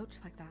wear a brooch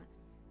like that.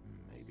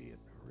 Maybe it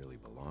really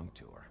belonged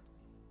to her.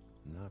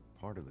 Not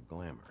part of the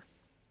glamour.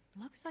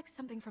 Looks like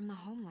something from the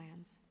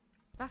homelands.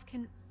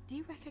 Buffkin, do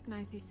you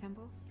recognize these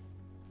symbols?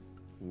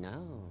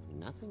 No,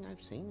 nothing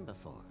I've seen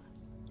before.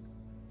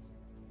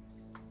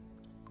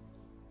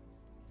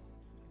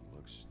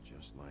 Looks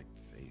just like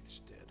Faith's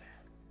did.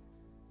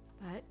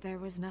 But there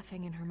was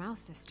nothing in her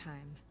mouth this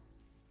time.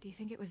 Do you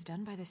think it was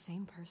done by the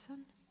same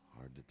person?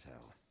 Hard to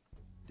tell.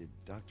 Did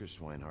Dr.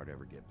 Swinehart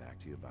ever get back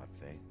to you about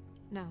Faith?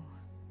 No.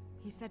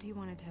 He said he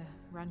wanted to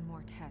run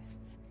more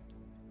tests.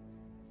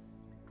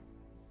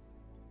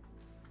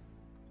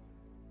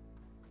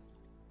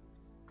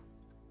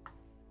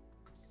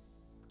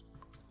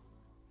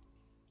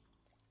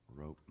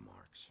 Rope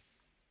marks.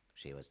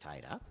 She was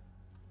tied up?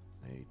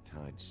 They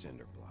tied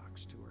cinder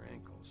blocks to her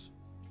ankles,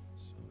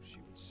 so she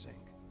would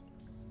sink.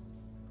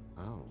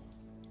 Oh.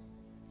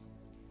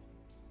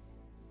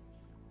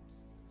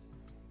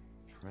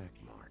 Track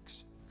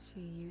marks. She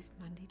used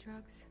Mundy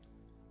drugs?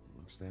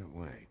 Looks that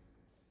way.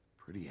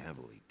 Pretty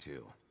heavily,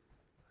 too.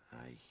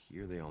 I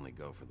hear they only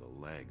go for the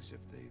legs if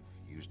they've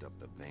used up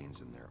the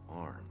veins in their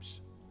arms.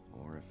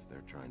 Or if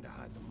they're trying to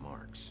hide the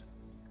marks.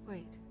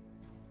 Wait.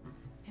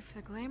 If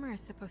the glamour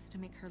is supposed to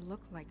make her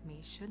look like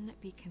me, shouldn't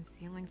it be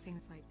concealing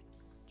things like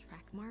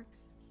track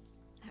marks?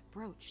 That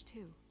brooch,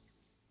 too.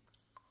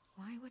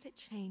 Why would it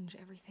change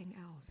everything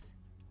else?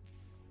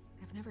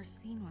 I've never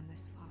seen one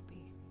this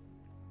sloppy.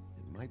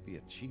 It might be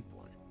a cheap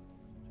one,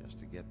 just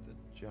to get the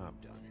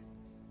job done.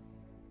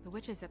 The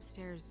witches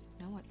upstairs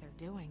know what they're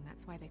doing,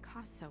 that's why they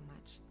cost so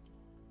much.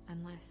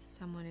 Unless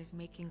someone is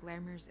making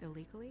glamours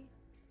illegally?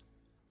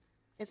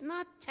 It's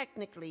not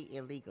technically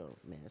illegal,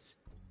 miss.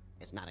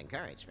 It's not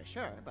encouraged for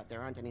sure, but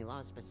there aren't any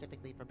laws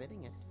specifically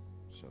forbidding it.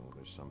 So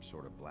there's some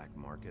sort of black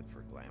market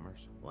for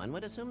glamours? One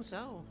would assume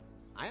so.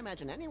 I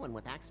imagine anyone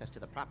with access to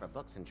the proper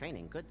books and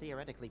training could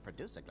theoretically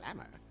produce a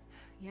glamour.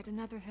 Yet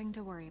another thing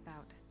to worry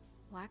about.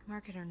 Black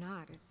market or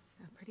not, it's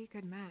a pretty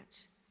good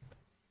match.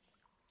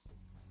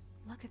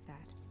 Look at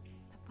that.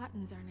 The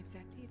buttons aren't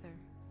exact either.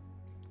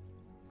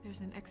 There's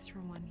an extra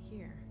one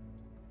here.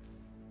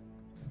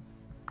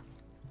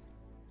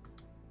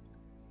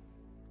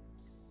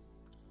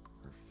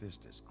 Her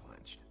fist is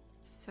clenched.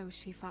 So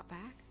she fought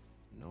back?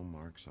 No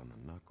marks on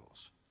the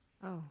knuckles.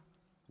 Oh.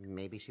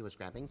 Maybe she was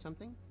grabbing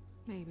something?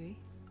 Maybe.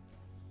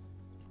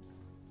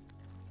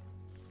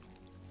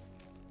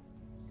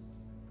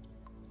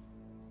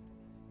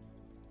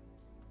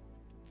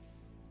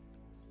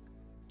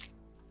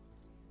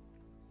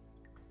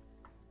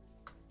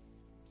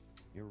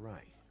 You're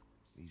right.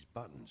 These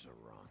buttons are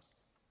wrong.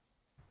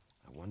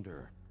 I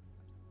wonder...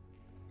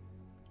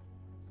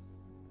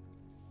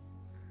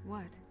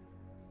 What?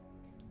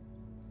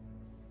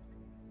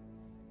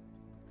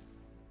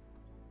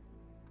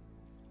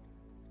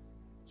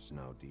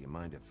 Snow, do you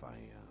mind if I,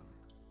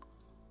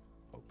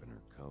 open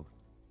her coat?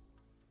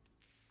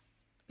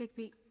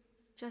 Bigby,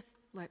 just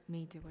let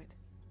me do it.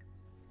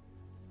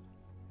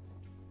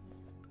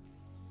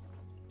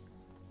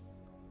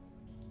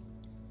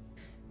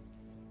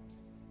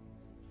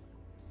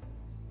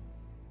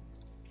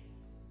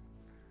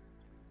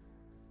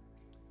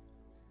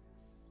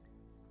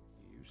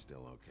 You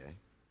still okay?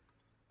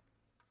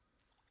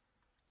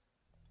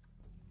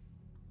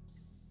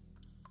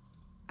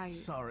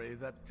 Sorry,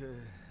 that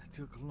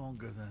took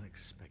longer than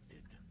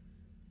expected.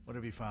 What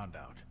have you found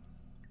out?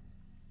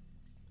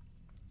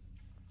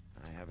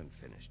 I haven't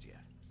finished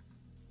yet.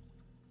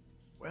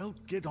 Well,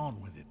 get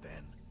on with it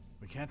then.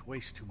 We can't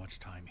waste too much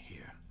time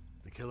here.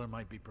 The killer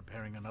might be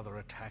preparing another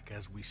attack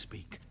as we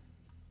speak.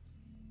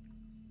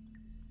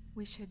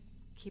 We should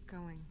keep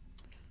going.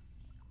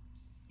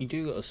 You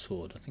do got a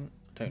sword, I think.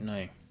 I don't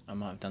know. I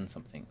might have done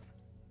something.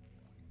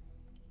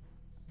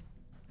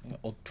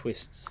 Odd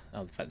twists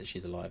out of the fact that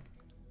she's alive.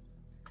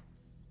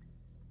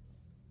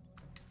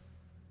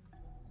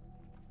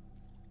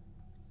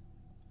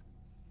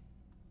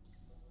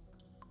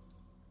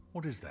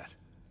 What is that?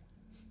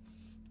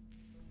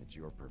 It's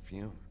your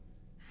perfume.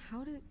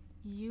 How do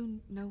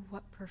you know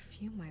what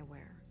perfume I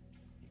wear?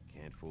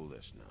 You can't fool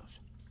this nose.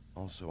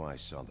 Also, I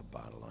saw the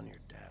bottle on your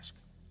desk.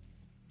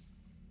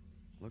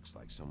 Looks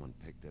like someone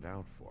picked it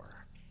out for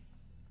her.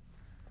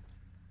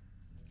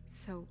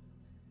 So,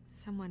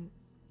 someone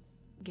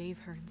gave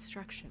her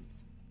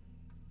instructions.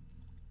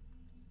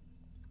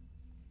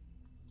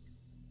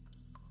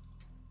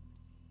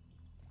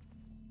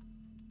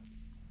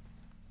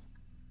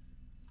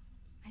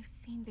 I've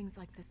seen things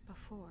like this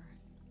before.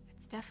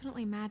 It's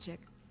definitely magic,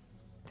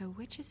 though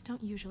witches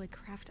don't usually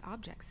craft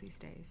objects these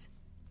days.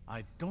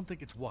 I don't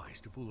think it's wise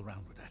to fool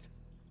around with that.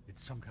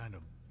 It's some kind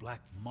of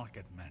black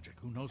market magic.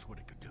 Who knows what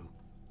it could do?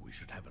 We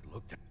should have it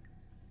looked at.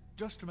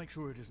 Just to make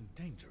sure it isn't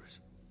dangerous.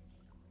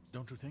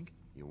 Don't you think?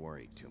 You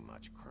worry too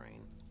much,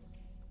 Crane.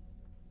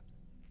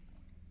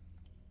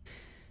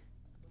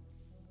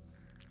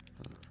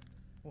 Huh.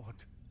 What?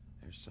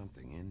 There's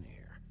something in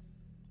here.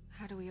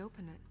 How do we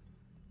open it?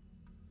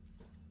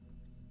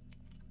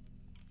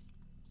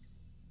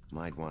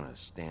 Might want to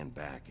stand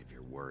back if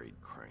you're worried,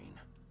 Crane.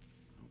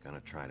 I'm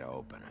gonna try to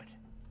open it.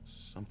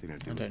 Something to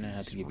do I don't know with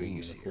how these to give you a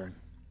swings unicorn. here.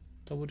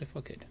 Double if I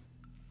could.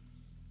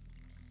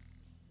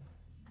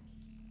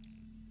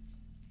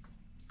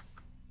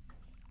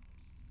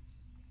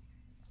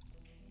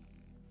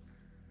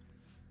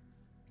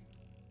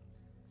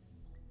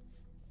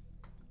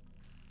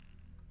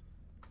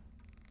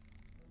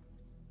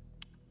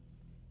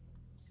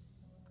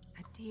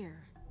 A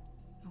deer.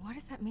 What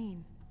does that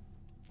mean?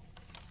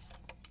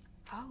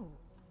 Oh.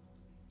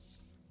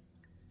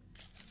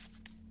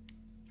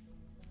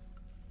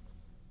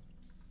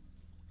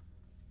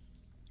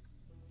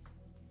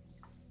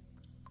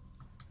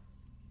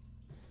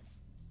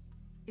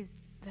 Is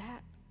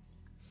that...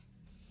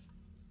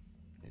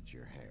 It's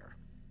your hair.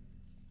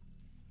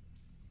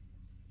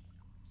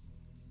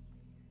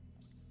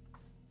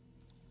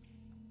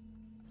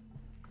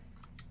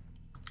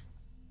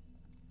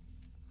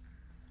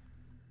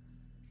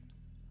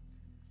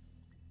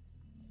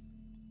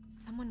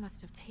 Someone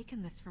must have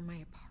taken this from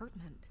my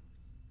apartment.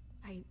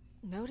 I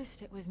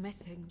noticed it was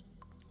missing,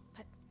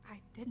 but I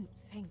didn't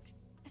think.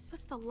 This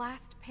was the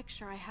last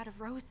picture I had of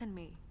Rose and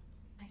me.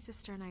 My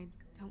sister and I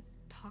don't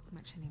talk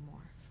much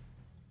anymore.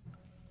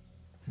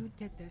 Who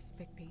did this,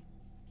 Bigby?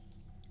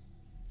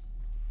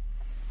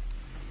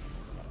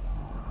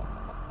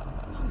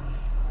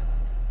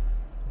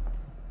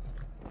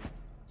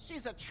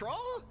 She's a troll?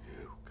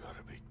 You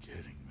gotta be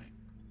kidding me.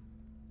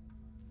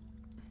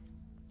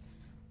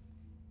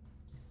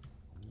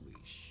 Holy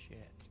shit.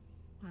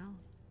 Well,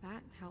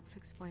 that helps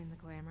explain the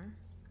glamour.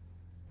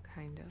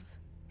 Kind of.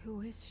 Who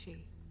is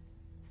she?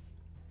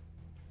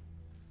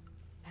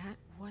 That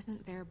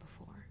wasn't there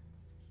before.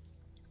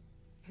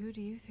 Who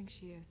do you think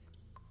she is?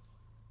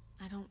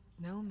 I don't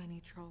know many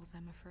trolls,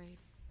 I'm afraid.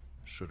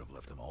 Should have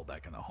left them all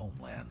back in the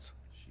homelands.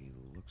 She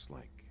looks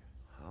like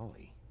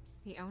Holly.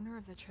 The owner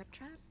of the Trip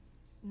Trap?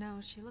 No,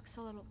 she looks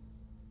a little...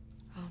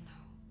 Oh no.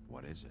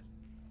 What is it?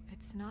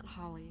 It's not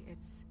Holly,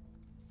 it's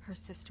her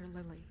sister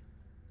Lily.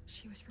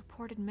 She was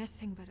reported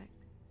missing, but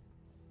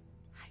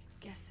I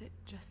guess it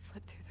just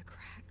slipped through the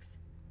cracks.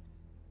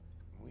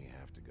 We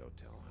have to go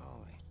tell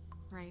Holly.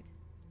 Right.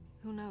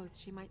 Who knows,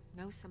 she might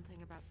know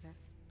something about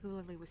this. Who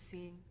Lily was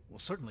seeing. Well,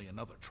 certainly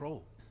another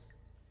troll.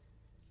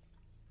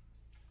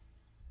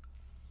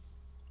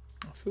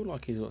 I feel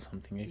like he's got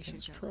something We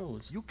against should go.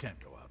 trolls. You can't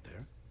go out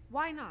there.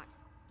 Why not?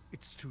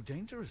 It's too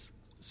dangerous.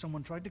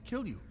 Someone tried to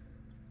kill you.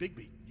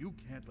 Bigby, you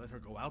can't let her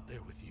go out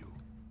there with you.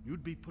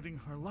 You'd be putting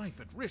her life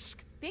at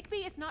risk.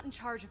 Bigby is not in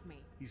charge of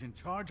me. He's in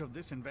charge of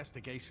this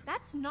investigation.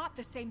 That's not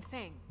the same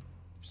thing.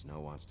 If Snow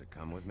wants to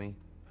come with me,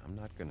 I'm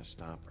not gonna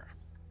stop her.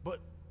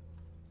 But...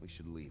 We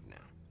should leave now.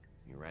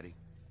 You ready?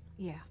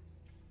 Yeah.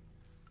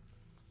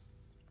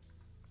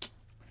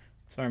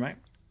 Sorry, mate.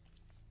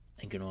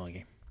 Ain't gonna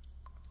argue.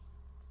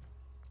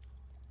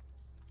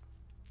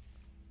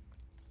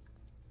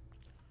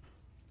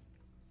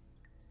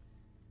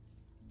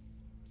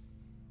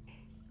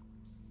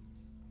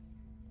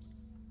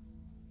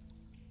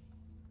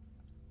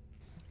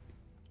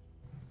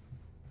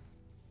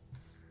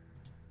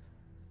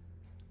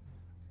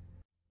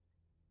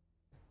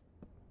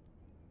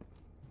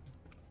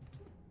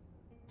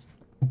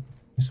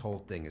 This whole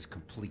thing is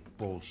complete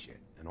bullshit,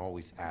 and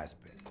always has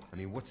been. I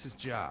mean, what's his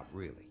job,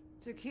 really?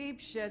 To keep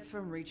shit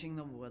from reaching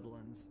the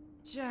woodlands.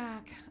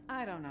 Jack,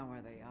 I don't know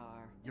where they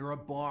are. You're a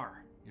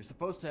bar. You're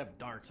supposed to have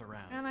darts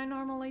around. And I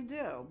normally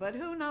do, but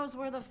who knows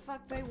where the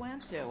fuck they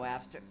went to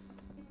after...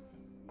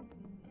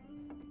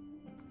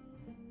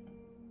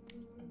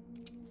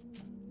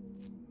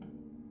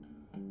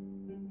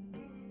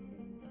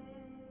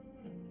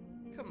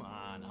 Come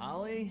on,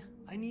 Holly.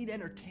 I need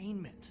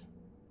entertainment.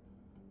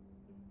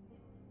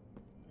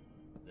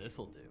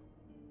 This'll do.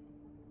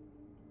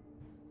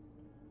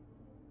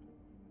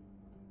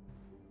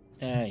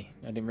 Hey,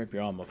 I didn't rip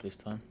your arm off this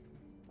time.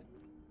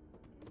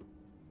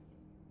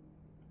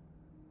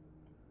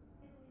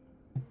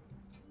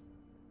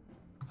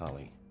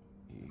 Holly,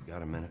 you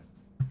got a minute?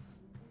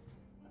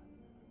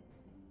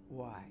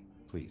 Why?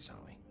 Please,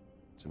 Holly.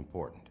 It's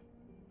important.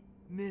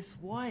 Miss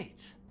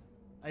White,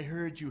 I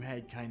heard you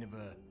had kind of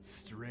a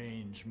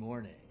strange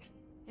morning.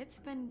 It's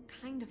been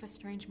kind of a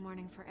strange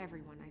morning for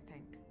everyone, I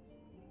think.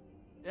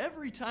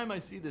 Every time I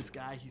see this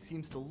guy, he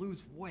seems to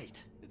lose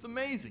weight. It's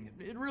amazing.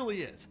 It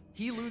really is.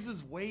 He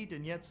loses weight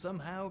and yet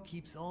somehow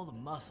keeps all the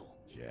muscle.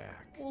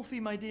 Jack. Wolfie,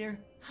 my dear,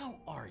 how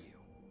are you?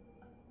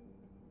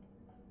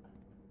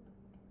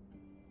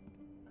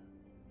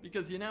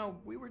 Because, you know,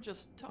 we were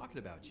just talking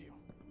about you.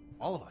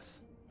 All of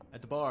us.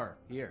 At the bar,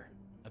 here.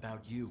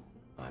 About you.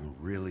 I'm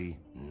really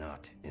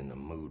not in the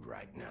mood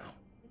right now.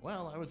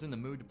 Well, I was in the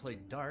mood to play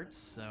darts,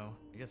 so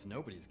I guess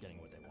nobody's getting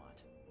what they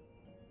want.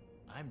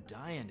 I'm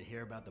dying to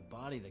hear about the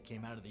body that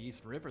came out of the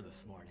East River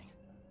this morning.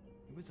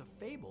 It was a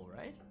fable,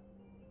 right?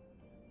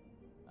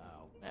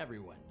 Oh,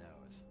 everyone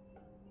knows.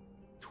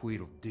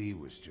 Tweedledee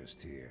was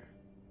just here.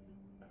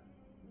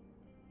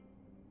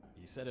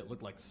 He said it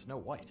looked like Snow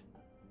White.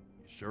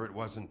 You sure it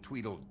wasn't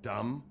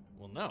Tweedledum?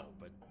 Well, no,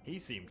 but he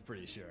seemed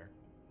pretty sure.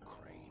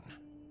 Crane.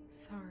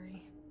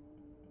 Sorry.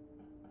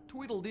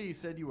 Tweedledee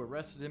said you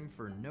arrested him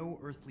for no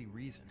earthly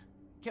reason.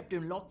 Kept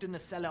him locked in the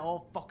cellar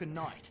all fucking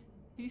night.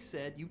 He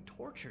said you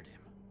tortured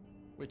him.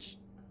 Which,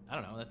 I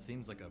don't know, that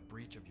seems like a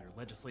breach of your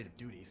legislative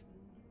duties.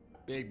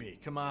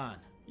 Bigby, come on.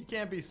 You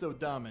can't be so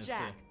dumb as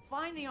Jack,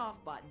 find the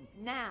off button,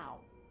 now!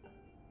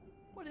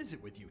 What is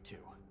it with you two?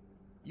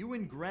 You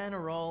and Gran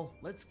are all,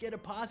 let's get a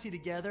posse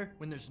together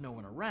when there's no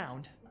one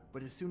around,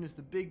 but as soon as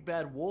the big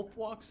bad wolf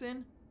walks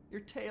in,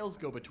 your tails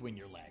go between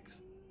your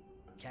legs.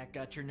 Cat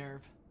got your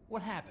nerve?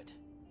 What happened?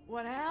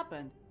 What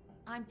happened?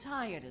 I'm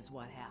tired is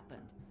what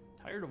happened.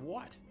 Tired of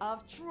what?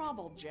 Of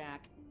trouble,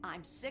 Jack.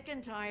 I'm sick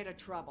and tired of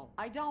trouble.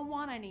 I don't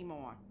want any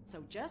more.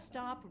 So just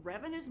stop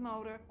revving his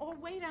motor, or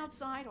wait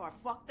outside, or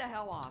fuck the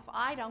hell off.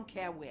 I don't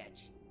care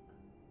which.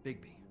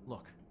 Bigby,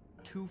 look.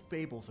 2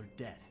 fables are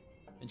dead.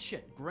 And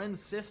shit,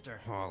 Gren's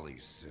sister...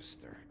 Holly's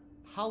sister.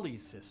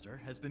 Holly's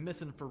sister has been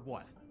missing for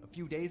what? A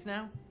few days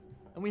now?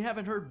 And we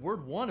haven't heard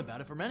word one about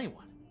it from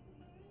anyone.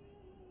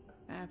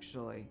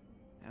 Actually,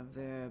 have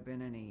there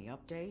been any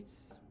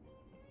updates?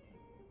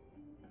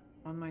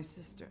 On my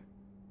sister?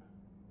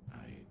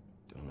 I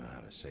don't know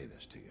how to say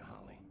this to you,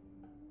 Holly.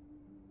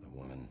 The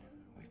woman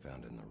we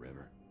found in the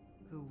river.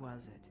 Who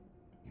was it?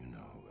 You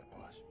know who it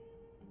was.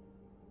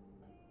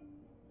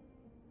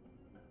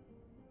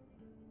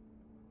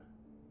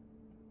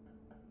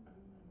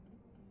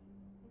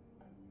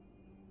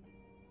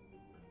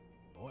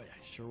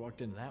 Sure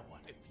walked into that one.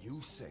 If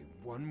you say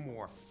one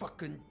more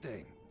fucking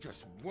thing,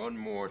 just one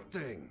more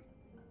thing.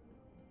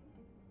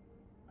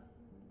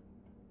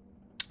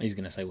 He's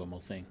gonna say one more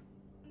thing.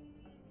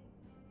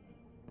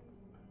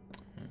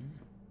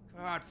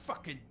 God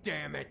fucking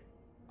damn it.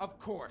 Of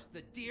course,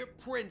 the dear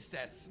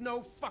princess,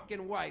 Snow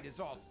fucking White, is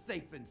all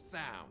safe and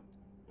sound.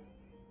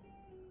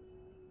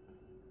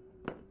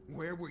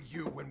 Where were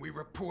you when we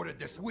reported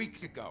this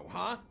weeks ago,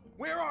 huh?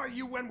 Where are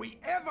you when we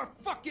ever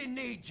fucking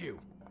need you?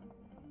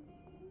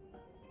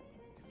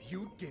 If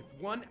you'd give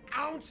 1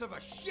 ounce of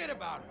a shit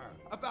about her,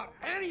 about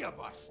any of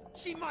us,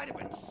 she might have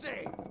been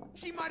saved.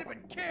 She might have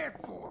been cared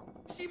for.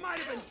 She might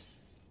have been...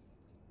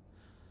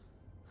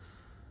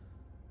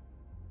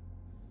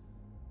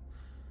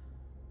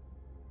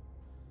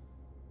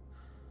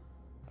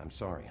 I'm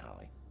sorry,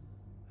 Holly.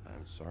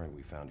 I'm sorry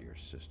we found your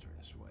sister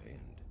this way, and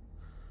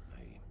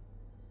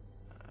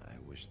I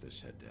wish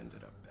this had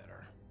ended up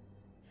better.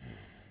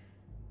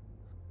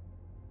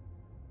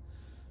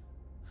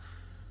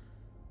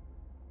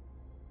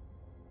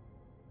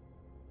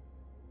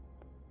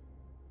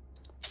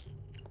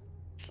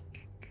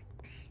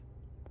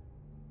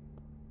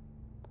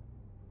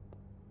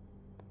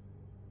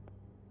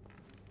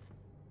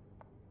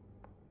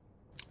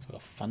 It's like a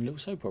fun little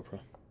soap opera.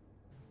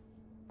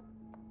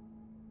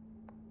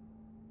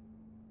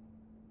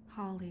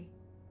 Holly.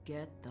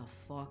 Get the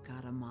fuck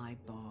out of my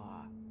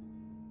bar.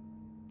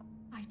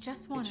 I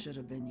just want It should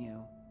have been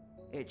you.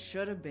 It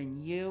should have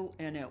been you,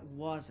 and it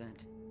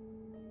wasn't.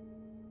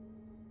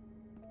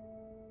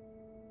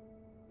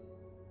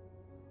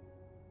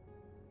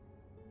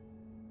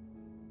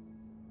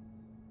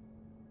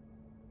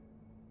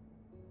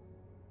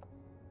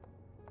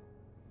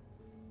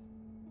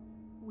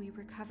 We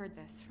recovered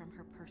this from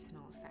her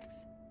personal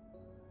effects.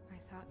 I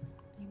thought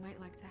you might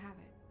like to have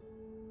it.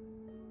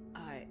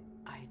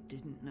 I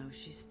didn't know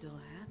she still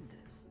had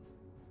this.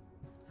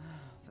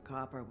 The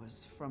copper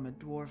was from a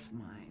dwarf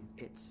mine.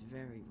 It's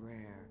very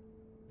rare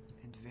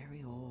and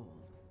very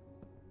old.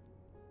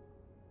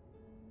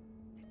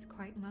 It's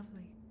quite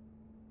lovely.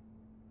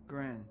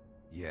 Gren,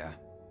 Yeah?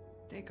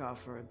 take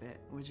off for a bit,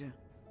 would you?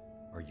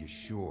 Are you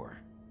sure?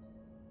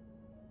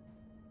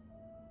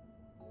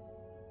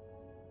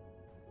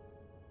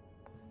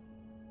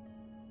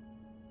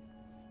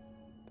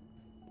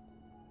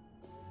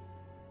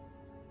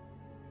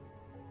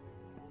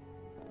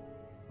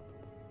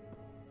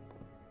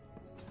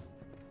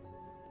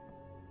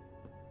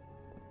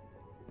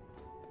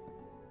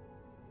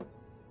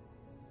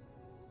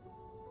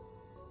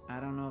 I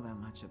don't know that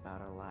much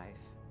about her life.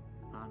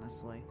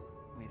 Honestly,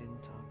 we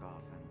didn't talk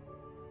often.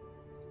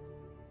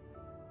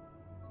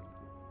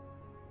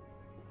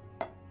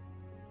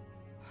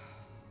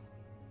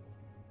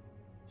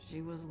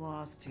 She was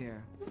lost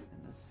here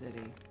in the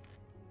city.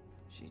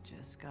 She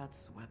just got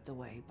swept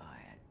away by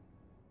it.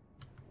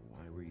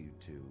 Why were you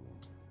two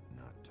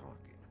not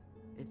talking?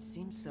 It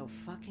seems so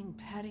fucking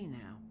petty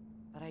now,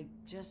 but I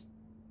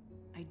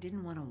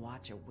didn't want to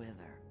watch it with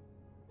her.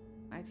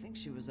 I think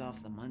she was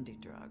off the Monday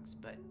drugs,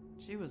 but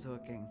she was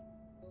hooking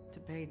to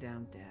pay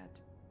down debt.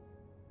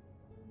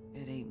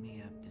 It ate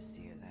me up to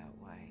see her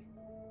that way.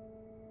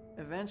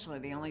 Eventually,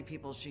 the only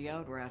people she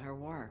owed were at her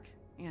work.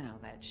 You know,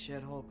 that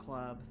shithole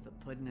club, the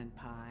Puddin' and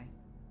Pie.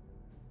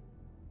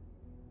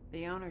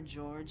 The owner,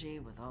 Georgie,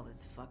 with all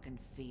his fucking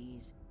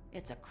fees,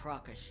 it's a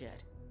crock of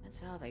shit. That's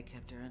how they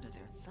kept her under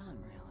their thumb,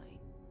 really.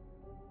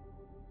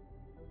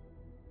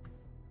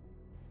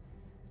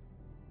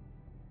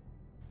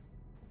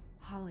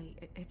 Holly,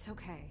 it's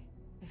okay.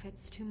 If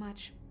it's too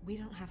much, we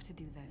don't have to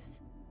do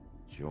this.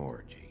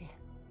 Georgie.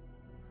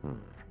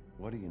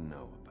 What do you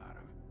know about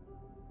him?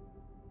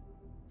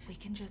 We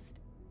can just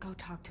go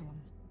talk to him.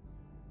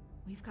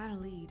 We've got a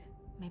lead.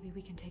 Maybe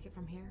we can take it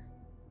from here.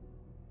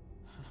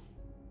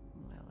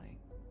 Lily.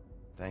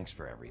 Thanks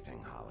for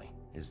everything, Holly.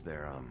 Is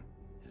there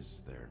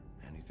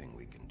anything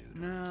we can do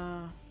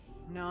to...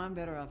 No, I'm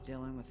better off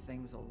dealing with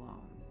things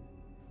alone.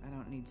 I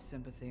don't need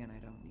sympathy and I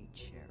don't need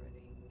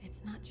charity.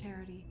 It's not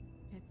charity.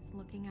 It's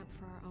looking out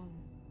for our own.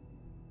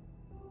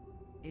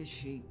 Is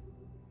she...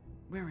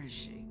 Where is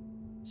she?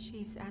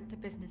 She's at the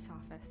business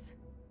office.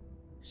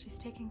 She's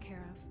taken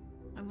care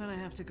of. I'm gonna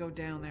have to go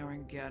down there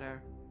and get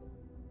her.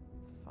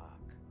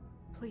 Fuck.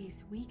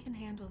 Please, we can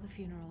handle the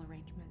funeral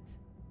arrangements.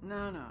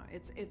 No,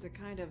 it's a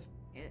kind of...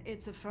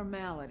 It's a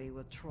formality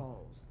with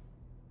trolls.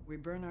 We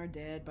burn our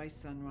dead by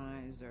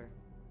sunrise, or...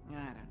 I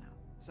don't know.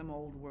 Some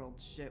old world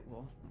shit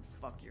will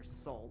fuck your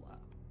soul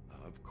up.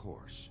 Of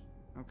course.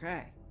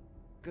 Okay.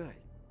 Good.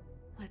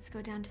 Let's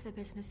go down to the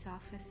business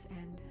office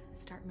and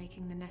start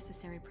making the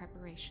necessary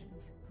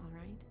preparations, all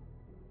right?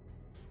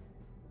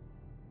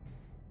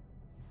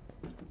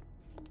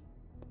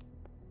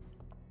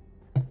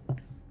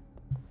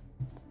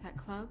 That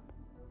club?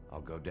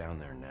 I'll go down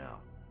there now.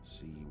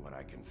 See what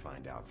I can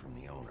find out from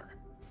the owner.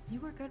 You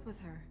were good with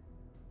her.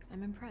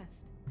 I'm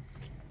impressed.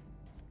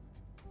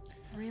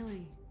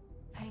 Really.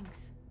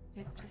 Thanks.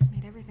 It just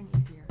made everything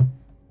easier.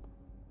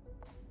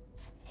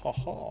 Ha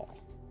ha.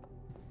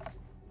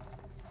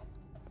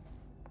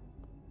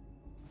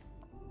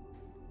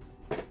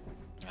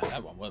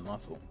 that one wasn't my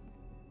fault.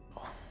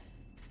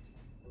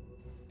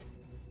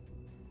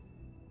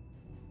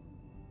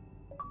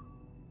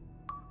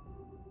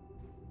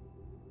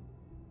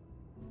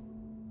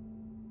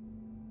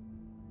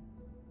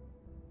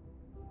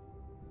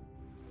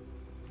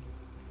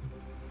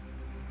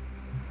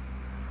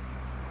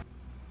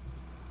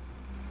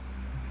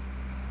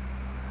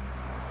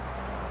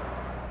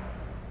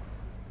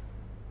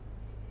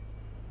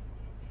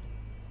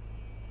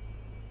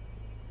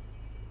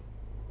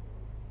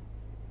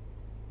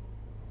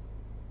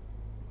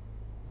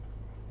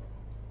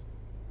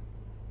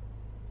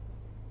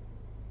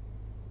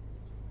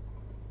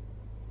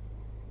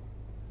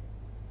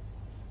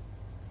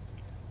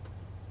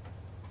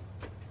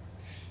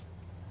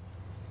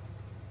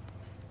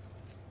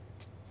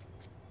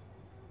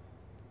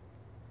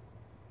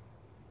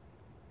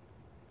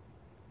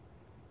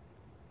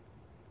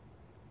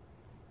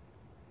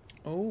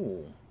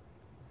 Oh,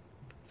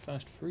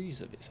 first freeze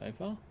of it so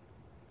far.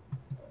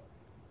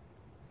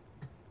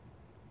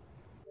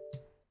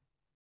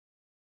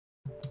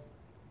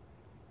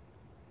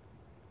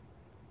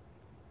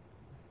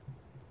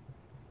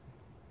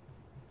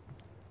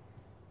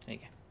 There you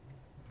go.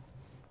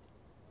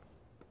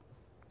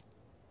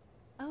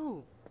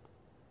 Oh,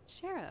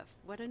 Sheriff,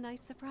 what a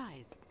nice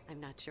surprise. I'm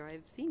not sure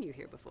I've seen you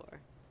here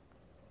before.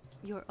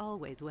 You're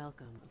always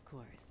welcome, of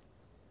course.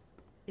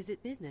 Is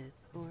it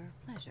business or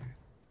pleasure?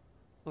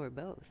 Or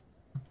both?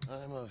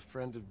 I'm a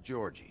friend of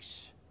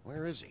Georgie's.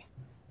 Where is he?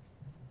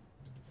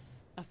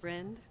 A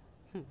friend?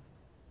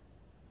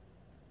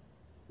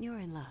 You're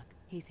in luck.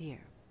 He's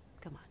here.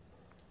 Come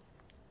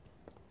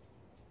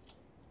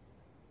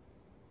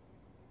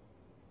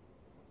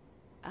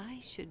on.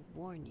 I should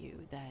warn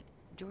you that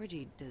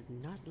Georgie does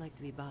not like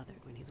to be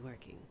bothered when he's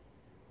working.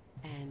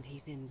 And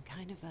he's in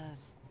kind of a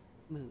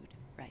mood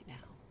right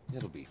now.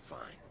 It'll be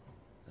fine.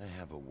 I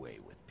have a way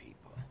with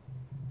people.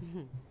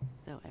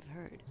 So I've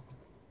heard.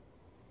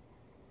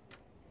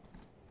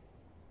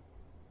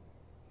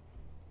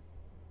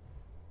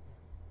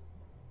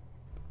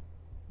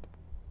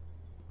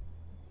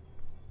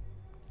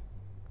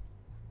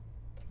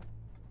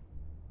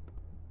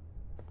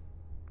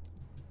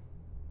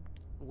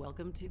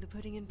 Welcome to the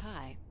Pudding and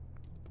Pie,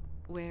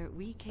 where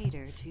we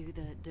cater to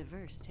the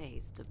diverse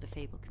tastes of the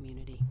Fable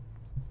community.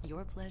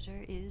 Your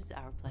pleasure is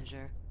our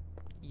pleasure.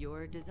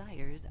 Your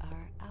desires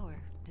are our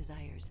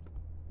desires.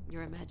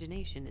 Your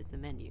imagination is the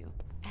menu,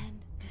 and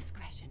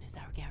discretion is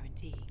our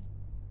guarantee.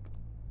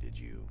 Did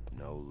you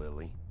know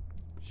Lily?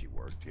 She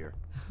worked here?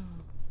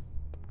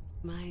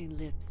 My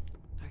lips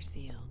are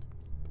sealed.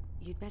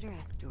 You'd better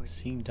ask Georgie.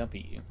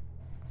 CW.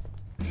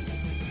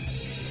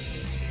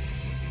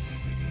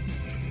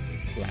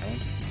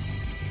 Cloud.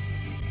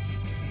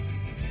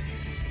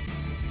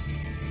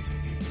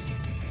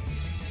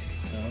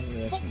 Oh,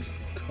 there's some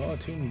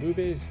cartoon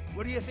boobies.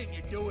 What do you think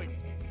you're doing?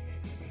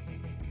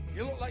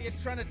 You look like you're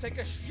trying to take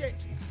a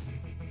shit.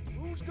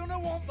 Who's gonna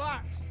want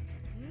that?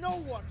 No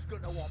one's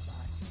gonna want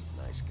that.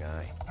 Nice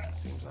guy.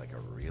 Seems like a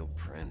real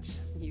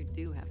prince. You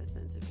do have a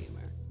sense of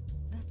humor.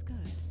 That's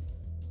good.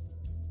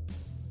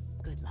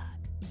 Good luck.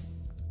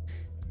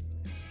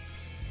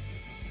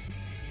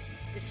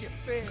 It's your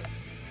face.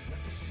 You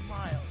have to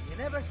smile. You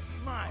never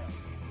smile.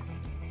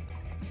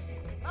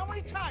 How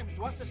many times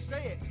do I have to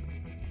say it?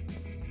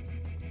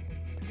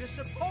 You're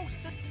supposed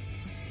to...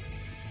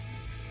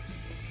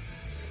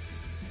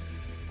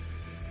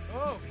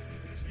 Oh,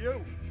 it's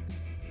you.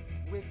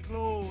 We're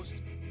closed.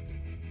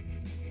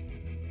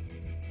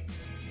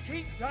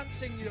 Keep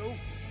dancing, you.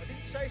 I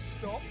didn't say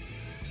stop.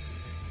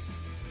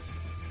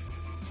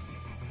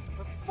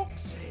 For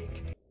fuck's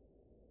sake.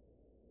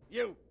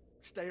 You,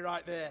 stay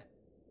right there.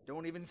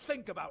 Don't even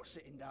think about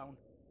sitting down.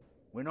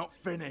 We're not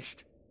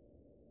finished.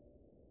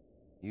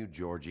 You,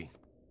 Georgie.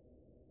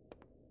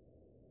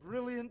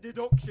 Brilliant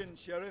deduction,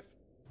 Sheriff.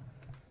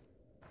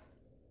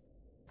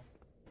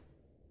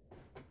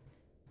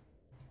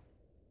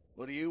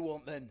 What do you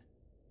want, then?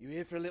 You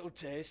here for a little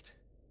taste?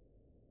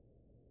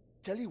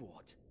 Tell you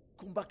what,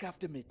 come back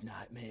after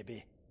midnight,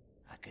 maybe.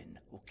 I can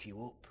hook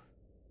you up.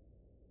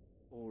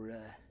 Or,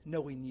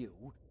 knowing you,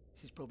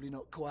 she's probably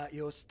not quite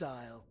your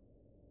style.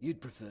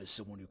 You'd prefer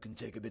someone who can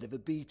take a bit of a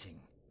beating.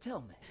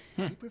 Tell me,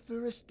 do you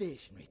prefer a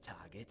stationary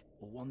target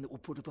or one that will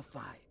put up a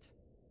fight?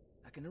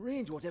 I can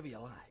arrange whatever you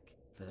like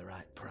for the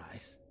right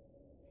price.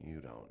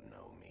 You don't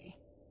know me.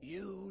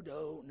 You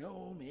don't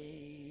know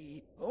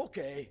me.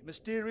 Okay,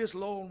 mysterious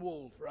lone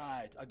wolf.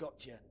 Right, I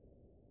got you.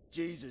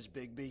 Jesus,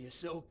 Bigby, you're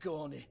so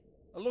corny.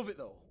 I love it,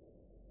 though.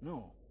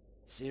 No,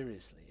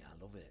 seriously,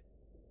 I love it.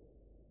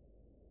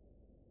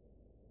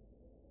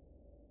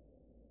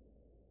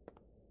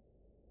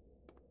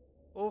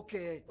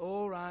 Okay,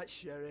 alright,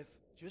 Sheriff.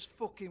 Just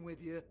fucking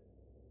with you.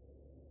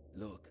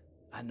 Look,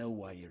 I know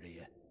why you're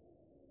here.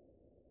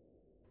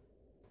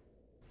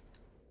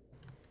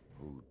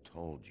 Who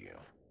told you?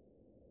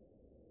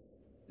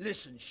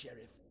 Listen,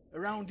 Sheriff.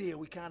 Around here,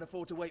 we can't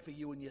afford to wait for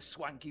you and your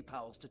swanky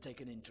pals to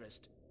take an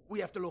interest. We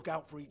have to look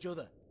out for each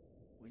other.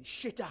 When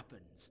shit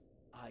happens,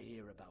 I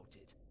hear about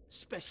it.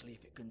 Especially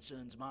if it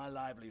concerns my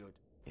livelihood.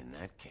 In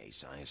that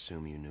case, I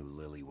assume you knew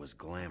Lily was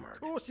glamored.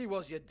 Of course she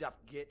was, you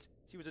daft git.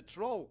 She was a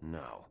troll.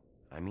 No,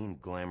 I mean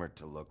glamored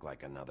to look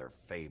like another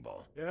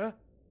fable. Yeah?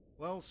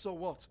 Well, so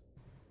what?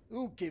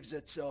 Who gives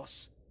a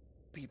toss?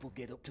 People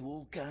get up to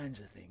all kinds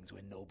of things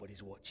when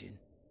nobody's watching.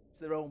 It's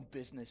their own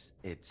business.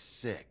 It's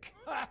sick.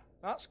 Ha!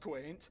 That's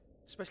quaint.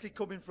 Especially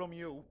coming from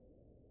you.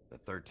 The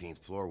 13th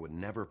floor would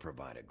never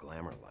provide a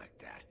glamour like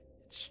that.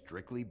 It's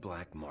strictly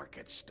black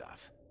market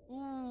stuff.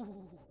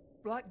 Ooh,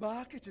 black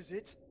market is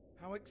it?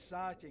 How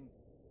exciting.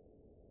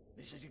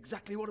 This is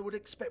exactly what I would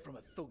expect from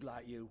a thug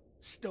like you.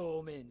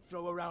 Storm in,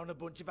 throw around a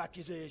bunch of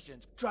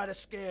accusations, try to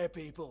scare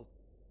people.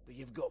 But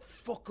you've got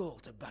fuck all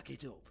to back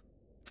it up.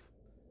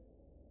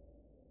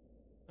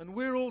 And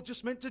we're all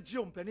just meant to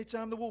jump any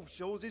time the wolf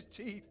shows his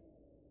teeth.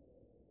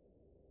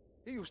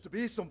 He used to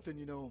be something,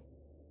 you know.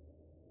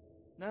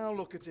 Now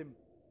look at him.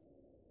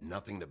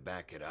 Nothing to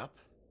back it up?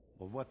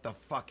 Well, what the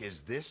fuck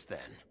is this then?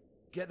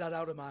 Get that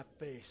out of my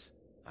face.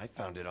 I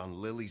found it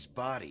on Lily's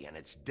body, and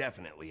it's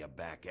definitely a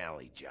back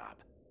alley job.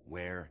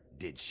 Where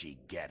did she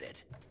get it?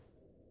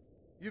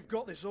 You've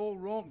got this all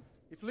wrong.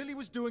 If Lily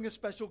was doing a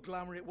special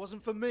glamour, it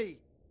wasn't for me.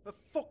 For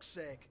fuck's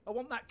sake, I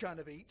want that kind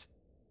of eat.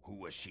 Who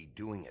was she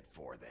doing it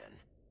for, then?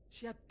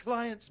 She had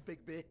clients,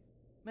 Bigby.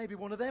 Maybe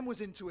one of them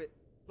was into it.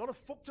 A lot of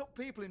fucked up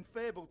people in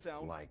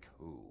Fabletown. Like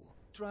who?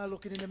 Try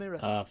looking in the mirror.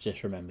 I've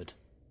just remembered.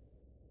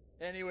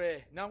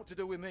 Anyway, now what to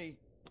do with me.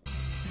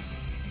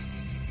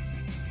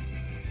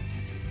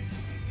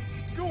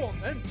 Go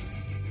on, then.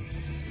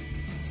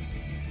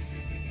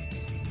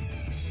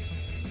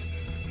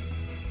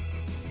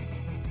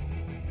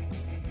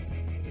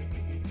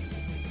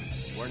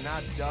 We're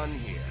not done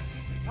here.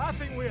 I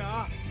think we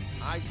are.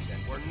 I said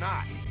we're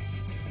not.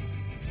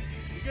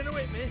 You're gonna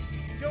hit me?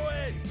 Go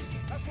ahead.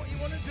 That's what you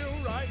want to do,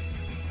 right?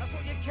 That's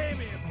what you came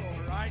here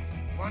for, right?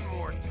 One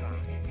more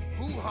time.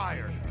 Who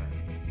hired her?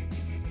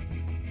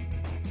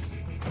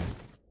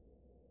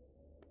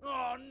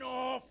 Oh,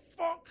 no,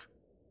 fuck!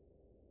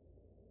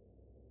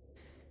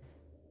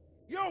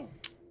 You!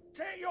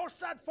 Take your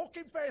sad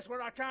fucking face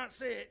where I can't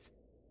see it!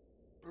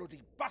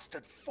 Bloody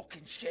bastard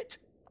fucking shit!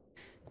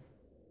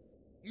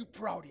 You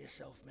proud of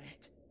yourself,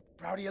 mate?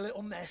 Proud of your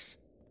little mess?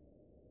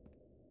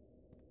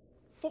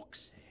 Fuck's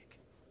sake.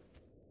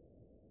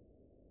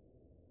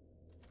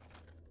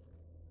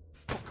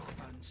 Fuck off,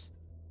 Hans.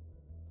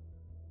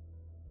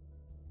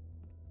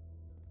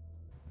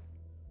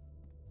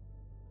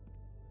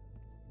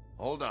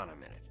 Hold on a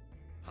minute.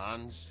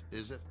 Hans,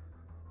 is it?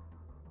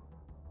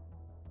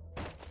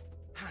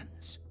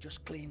 Hans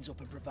just cleans up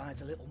and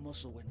provides a little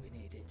muscle when we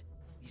need it.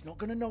 He's not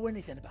gonna know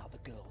anything about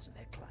the girls and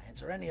their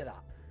clients or any of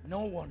that.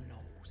 No one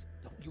knows.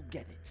 Don't you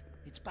get it?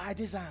 It's by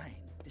design.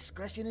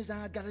 Discretion is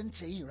our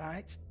guarantee,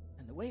 right?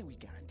 And the way we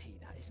guarantee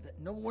that is that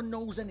no one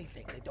knows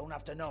anything they don't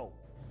have to know,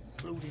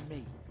 including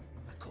me.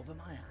 I cover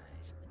my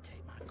eyes and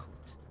take my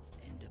cut.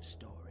 End of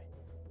story.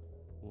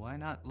 Why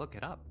not look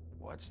it up?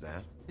 What's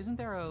that? Isn't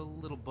there a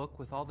little book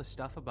with all the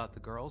stuff about the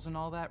girls and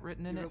all that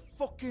written in You're it? a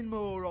fucking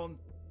moron.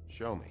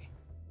 Show me.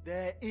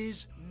 There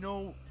is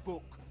no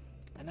book.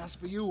 And as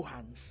for you,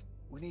 Hans,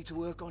 we need to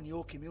work on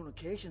your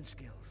communication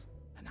skills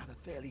and have a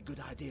fairly good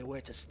idea where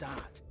to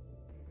start.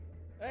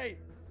 Hey,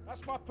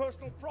 that's my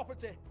personal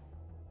property.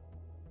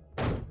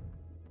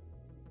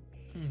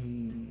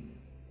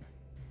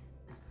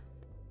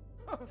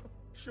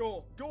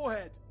 Sure, go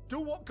ahead. Do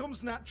what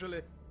comes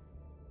naturally.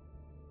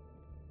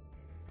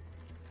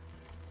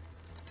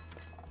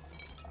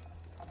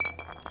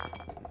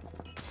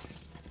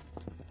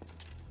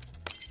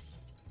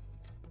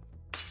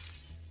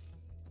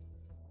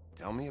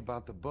 Tell me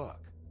about the book.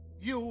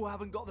 You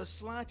haven't got the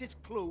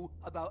slightest clue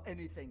about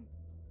anything.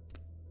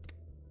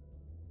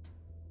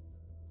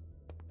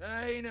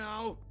 Hey,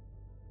 now.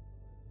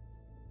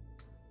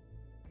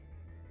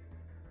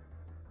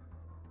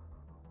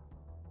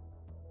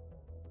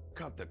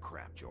 Cut the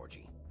crap,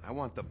 Georgie. I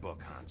want the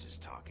book Hans is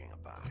talking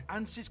about.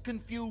 Hans is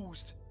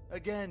confused.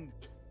 Again.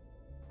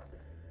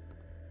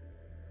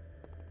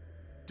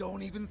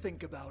 Don't even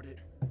think about it.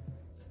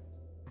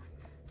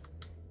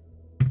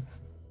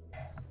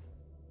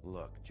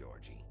 Look,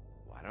 Georgie,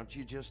 why don't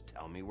you just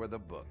tell me where the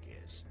book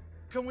is?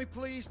 Can we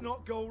please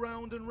not go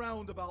round and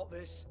round about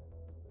this?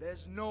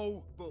 There's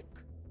no book.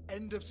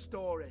 End of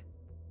story.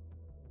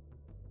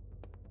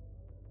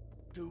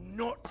 Do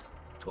not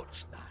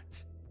touch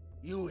that.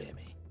 You hear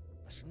me?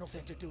 That's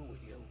nothing to do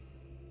with you.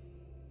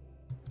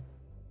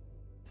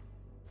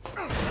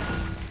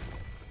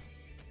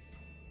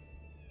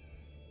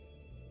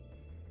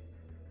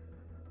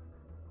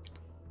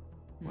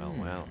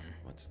 Well,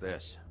 what's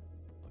this?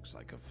 Looks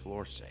like a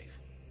floor safe.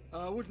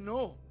 I wouldn't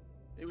know.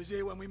 It was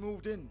here when we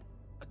moved in.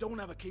 I don't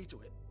have a key to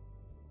it.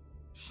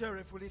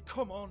 Sheriff, will you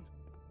come on?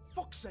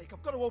 Fuck's sake,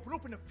 I've got to open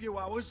up in a few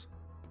hours.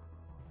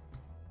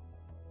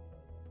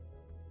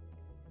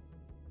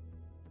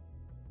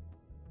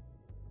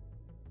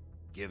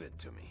 Give it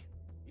to me.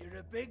 You're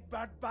a big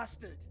bad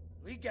bastard.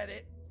 We get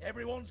it.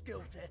 Everyone's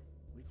guilty.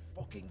 We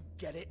fucking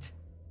get it.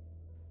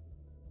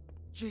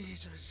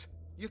 Jesus,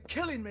 you're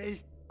killing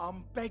me.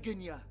 I'm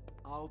begging you.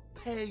 I'll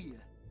pay you.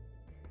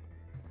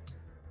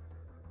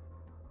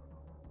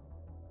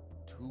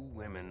 2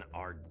 women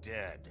are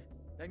dead.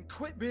 Then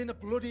quit being a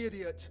bloody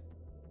idiot.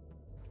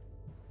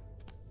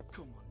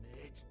 Come on,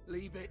 Nate.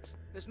 Leave it.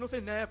 There's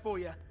nothing there for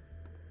you.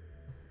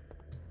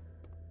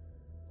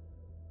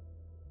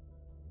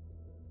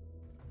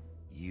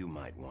 You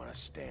might want to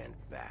stand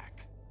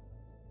back.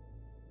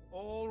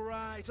 All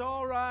right,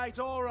 all right,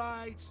 all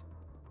right.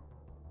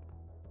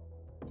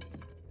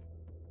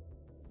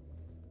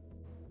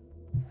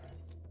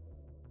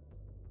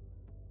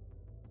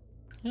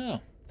 Oh,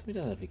 so he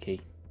does have a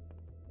key.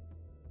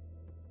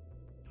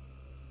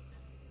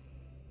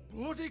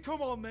 Bloody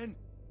come on, then.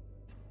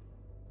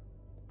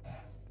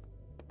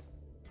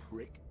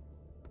 Prick.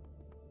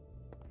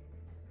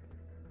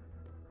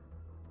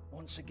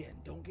 Once again,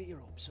 don't get your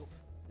hopes up.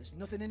 There's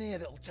nothing in here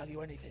that'll tell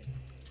you anything.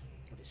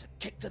 But it's a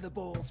kick to the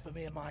balls for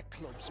me and my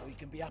club, so you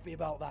can be happy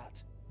about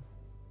that.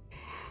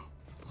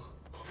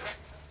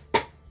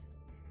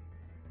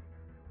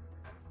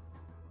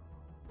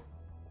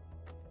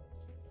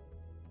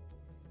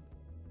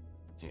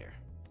 Here,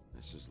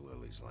 this is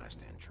Lily's last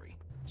entry.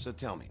 So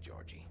tell me,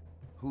 Georgie,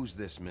 who's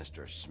this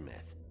Mr.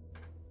 Smith?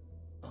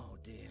 Oh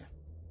dear.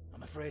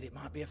 I'm afraid it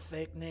might be a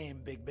fake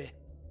name, Bigby.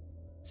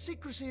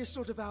 Secrecy is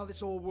sort of how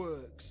this all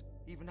works.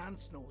 Even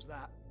Ants knows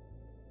that.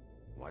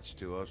 What's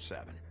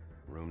 207?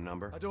 Room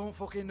number? I don't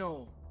fucking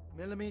know.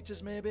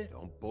 Millimeters, maybe?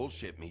 Don't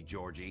bullshit me,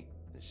 Georgie.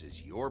 This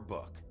is your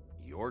book.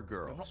 Your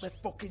girls. I'm not their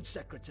fucking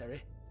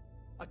secretary.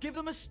 I give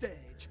them a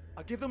stage.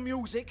 I give them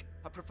music.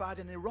 I provide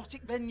an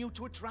erotic venue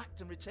to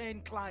attract and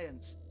retain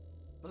clients.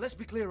 But let's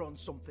be clear on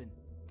something.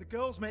 The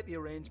girls make the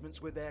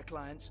arrangements with their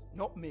clients,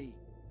 not me.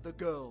 The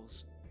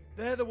girls.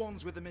 They're the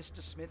ones with the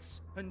Mr.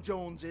 Smiths and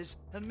Joneses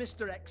and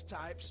Mr. X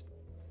types.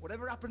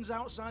 Whatever happens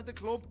outside the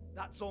club,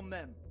 that's on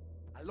them.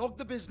 I log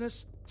the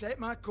business, take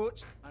my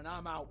cut, and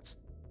I'm out.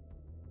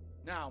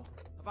 Now,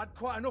 I've had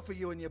quite enough of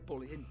you and your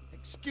bullying.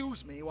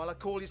 Excuse me while I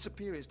call your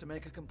superiors to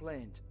make a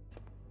complaint.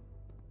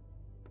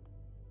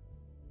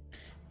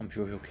 I'm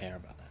sure he'll care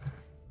about that.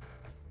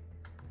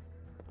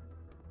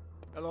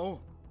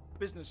 Hello?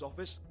 Business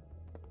office?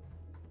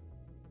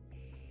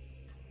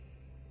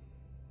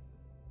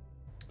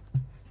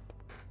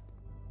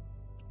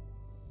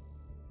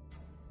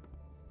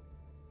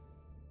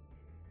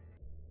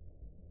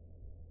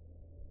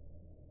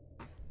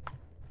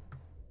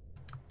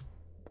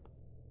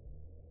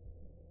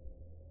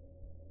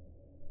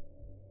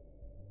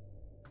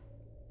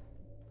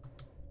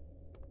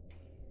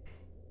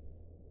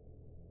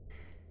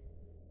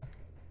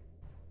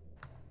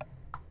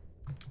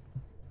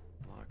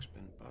 Lock's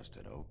been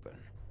busted open.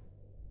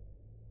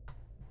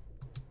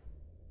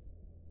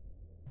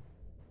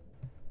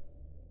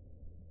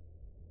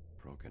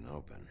 Broken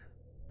open.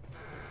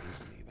 There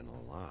isn't even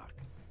a lock.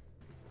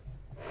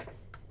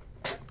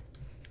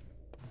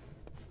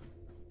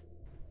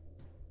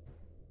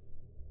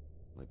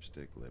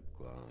 Lipstick, lip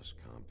gloss,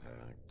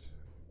 compact,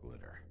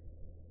 glitter.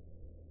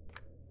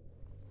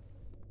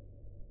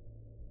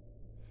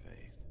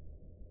 Faith.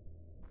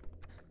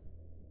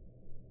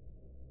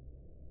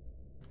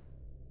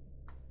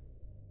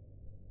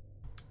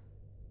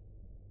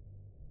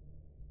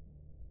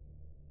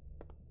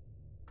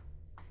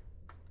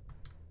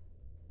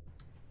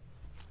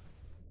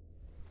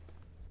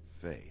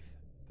 Faith,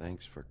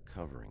 thanks for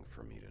covering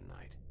for me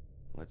tonight.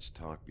 Let's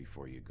talk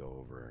before you go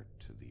over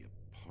to the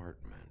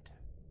apartment.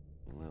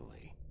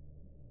 Lily.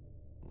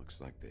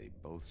 Looks like they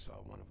both saw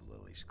one of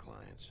Lily's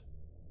clients.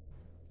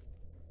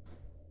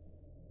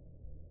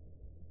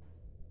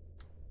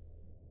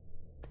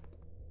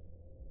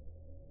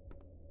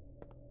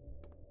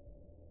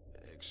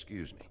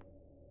 Excuse me.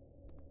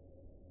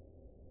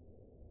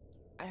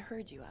 I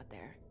heard you out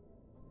there.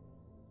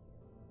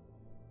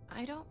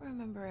 I don't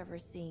remember ever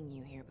seeing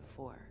you here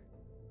before.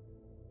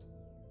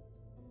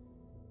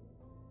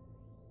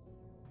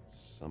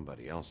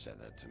 Somebody else said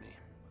that to me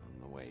on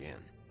the way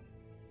in.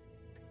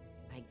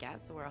 I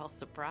guess we're all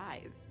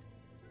surprised.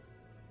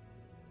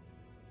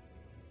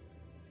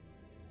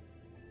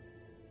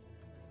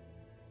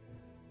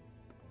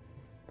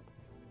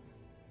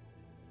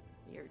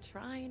 You're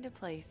trying to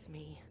place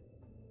me.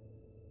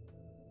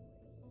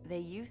 They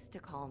used to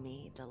call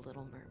me the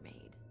Little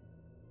Mermaid.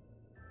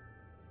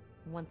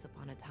 Once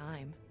upon a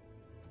time.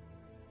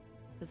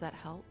 Does that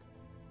help?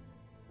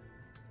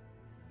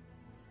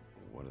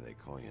 What do they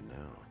call you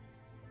now?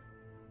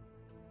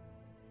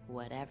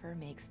 Whatever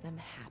makes them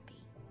happy.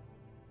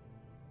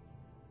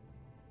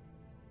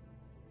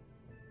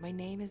 My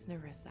name is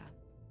Nerissa.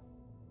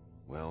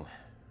 Well,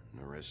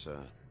 Nerissa,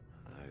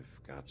 I've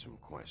got some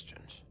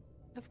questions.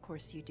 Of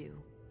course you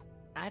do.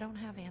 I don't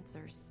have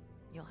answers.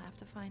 You'll have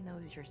to find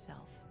those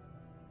yourself.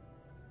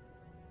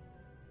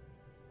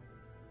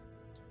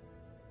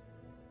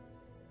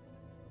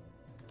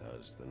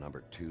 Does the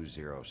number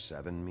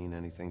 207 mean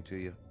anything to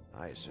you?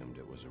 I assumed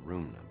it was a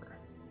room number,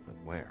 but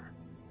where?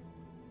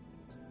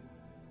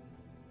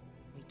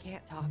 We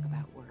can't talk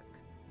about work.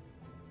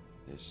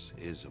 This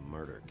is a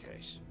murder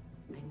case.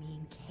 I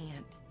mean,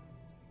 can't.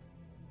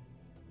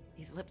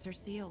 These lips are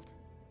sealed.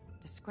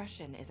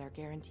 Discretion is our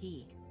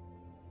guarantee.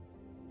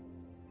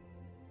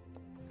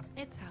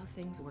 It's how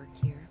things work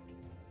here.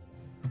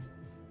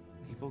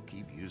 people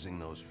keep using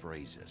those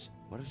phrases.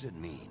 What does it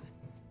mean?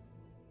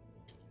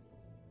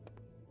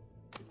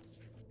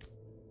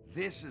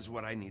 This is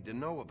what I need to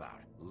know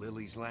about.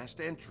 Lily's last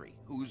entry.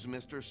 Who's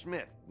Mr.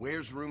 Smith?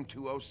 Where's room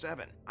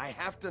 207? I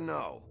have to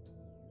know.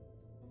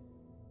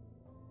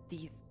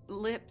 These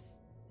lips.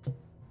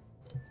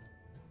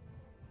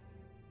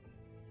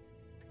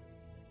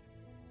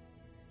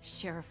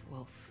 Sheriff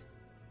Wolf,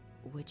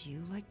 would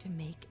you like to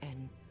make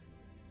an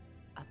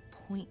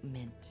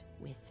appointment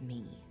with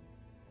me?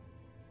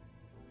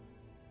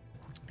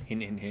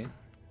 Hint, hint, hint.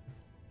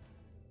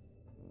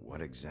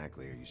 What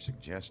exactly are you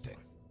suggesting?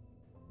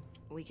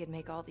 We could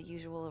make all the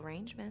usual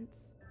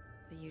arrangements,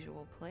 the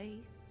usual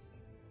place.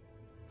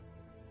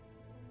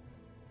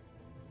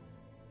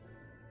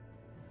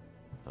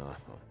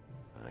 Uh-huh.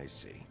 I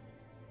see.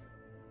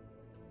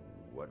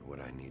 What would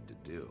I need to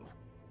do?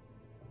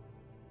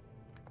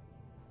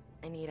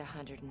 I need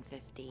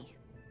 150.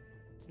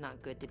 It's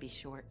not good to be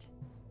short.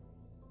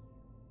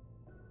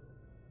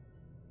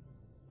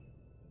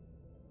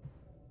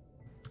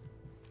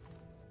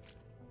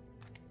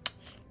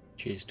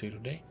 Cheers,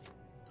 Tweedledee.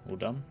 All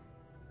done.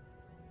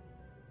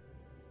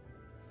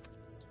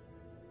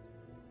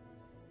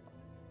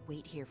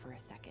 Wait here for a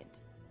second.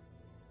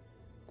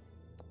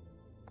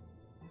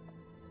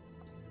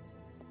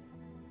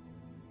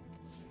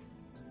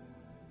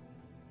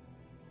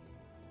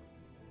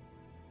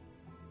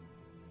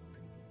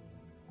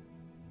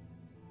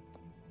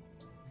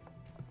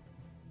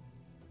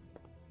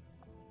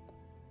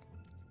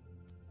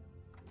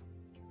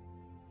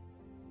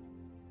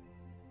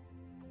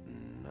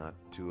 Not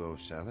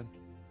 207?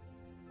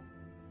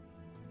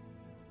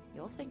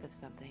 You'll think of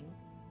something.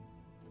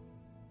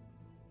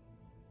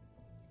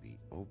 The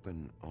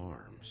Open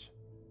Arms.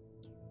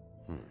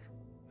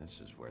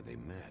 This is where they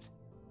met.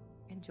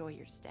 Enjoy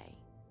your stay.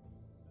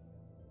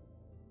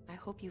 I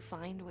hope you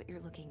find what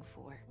you're looking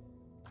for.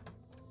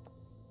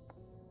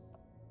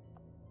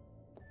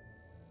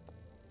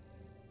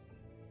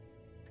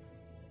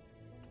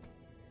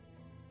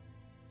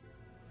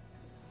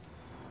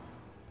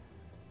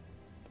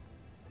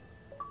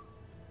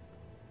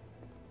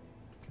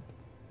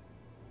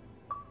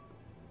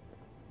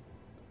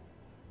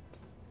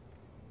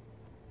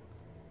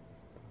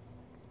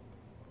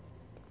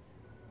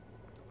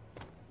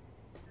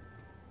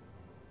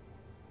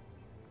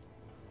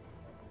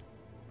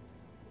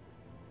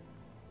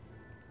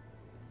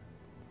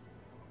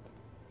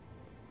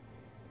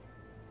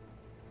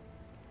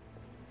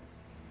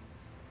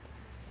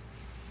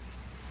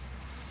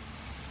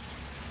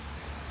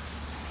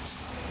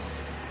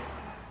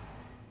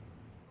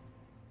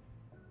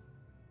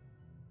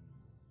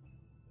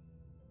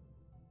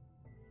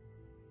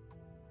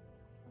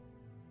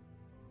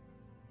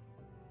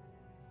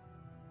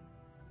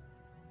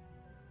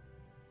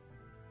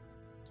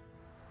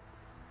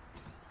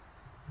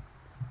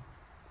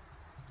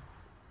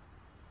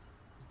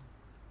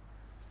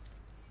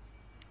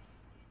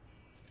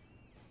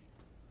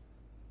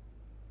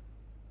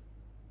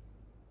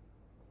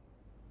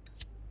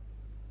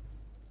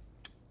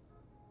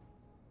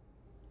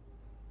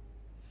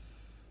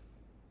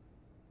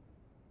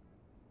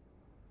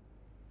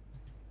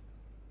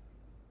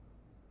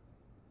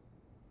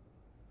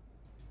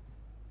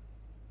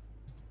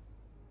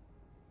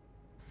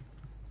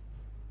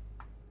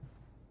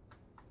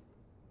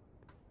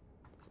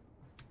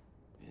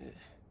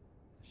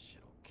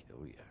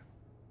 Kill ya.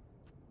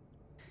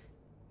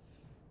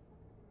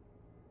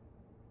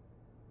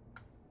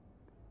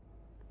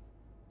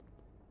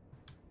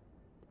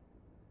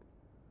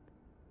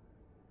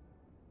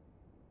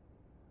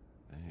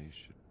 They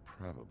should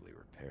probably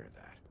repair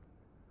that.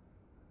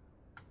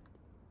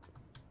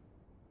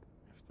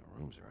 If the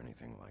rooms are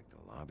anything like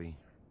the lobby,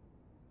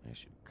 they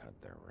should cut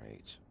their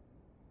rates.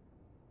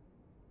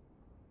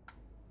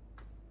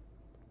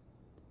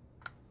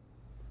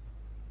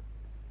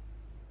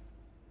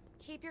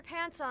 Keep your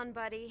pants on,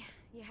 buddy.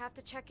 You have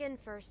to check in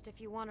first if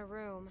you want a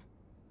room.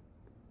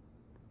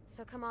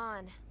 So come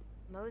on,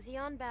 mosey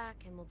on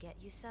back and we'll get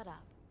you set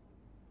up.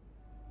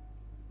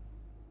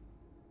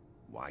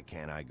 Why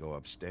can't I go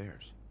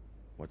upstairs?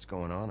 What's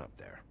going on up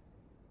there?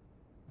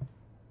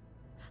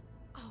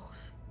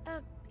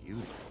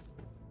 Beauty.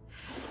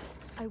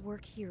 I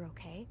work here,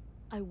 okay?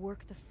 I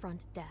work the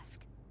front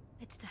desk.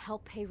 It's to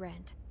help pay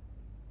rent.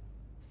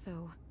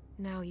 So,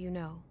 now you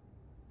know.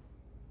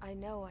 I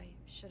know I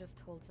should have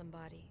told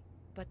somebody,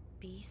 but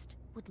Beast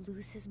would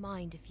lose his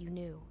mind if you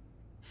knew.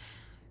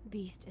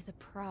 Beast is a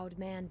proud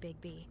man,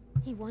 Bigby.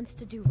 He wants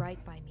to do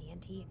right by me,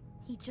 and he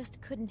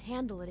just couldn't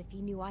handle it if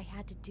he knew I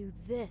had to do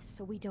this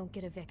so we don't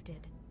get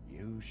evicted.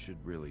 You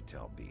should really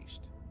tell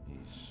Beast.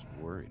 He's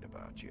worried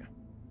about you.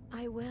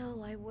 I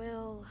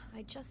will.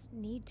 I just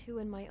need to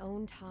in my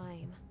own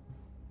time.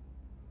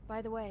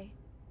 By the way,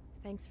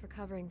 thanks for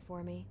covering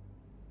for me.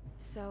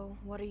 So,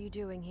 what are you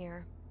doing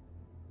here?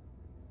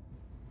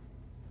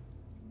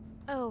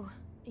 Oh,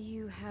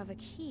 you have a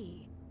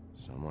key.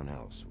 Someone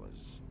else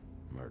was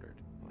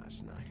murdered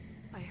last night.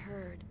 I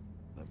heard.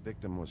 The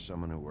victim was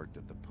someone who worked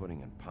at the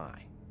Pudding and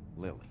Pie.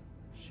 Lily.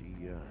 She,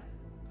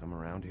 come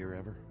around here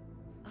ever?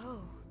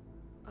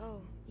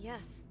 Oh,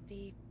 yes,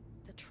 the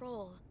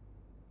troll.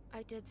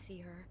 I did see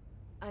her.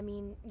 I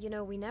mean, you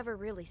know, we never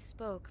really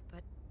spoke,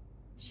 but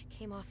she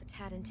came off a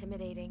tad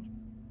intimidating.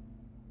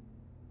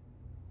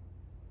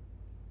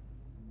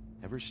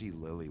 Ever see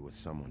Lily with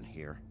someone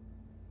here?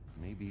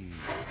 Maybe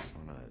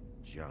on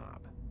a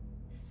job.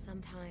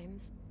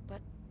 Sometimes,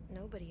 but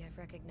nobody I've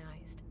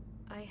recognized.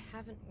 I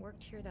haven't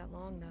worked here that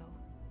long, though.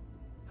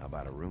 How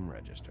about a room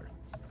register?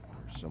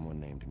 Or someone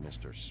named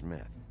Mr.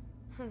 Smith?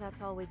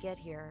 That's all we get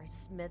here,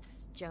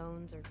 Smiths,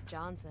 Jones, or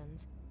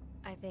Johnsons.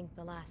 I think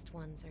the last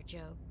ones are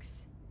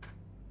jokes.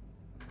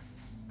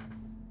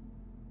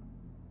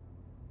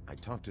 I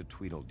talked to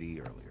Tweedledee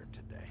earlier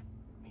today.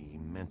 He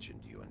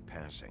mentioned you in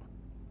passing.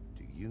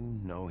 Do you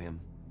know him?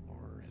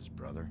 Or his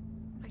brother?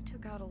 I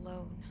took out a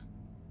loan.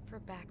 For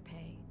back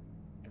pay.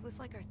 It was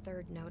like our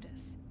third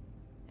notice.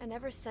 And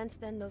ever since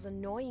then, those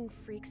annoying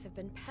freaks have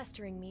been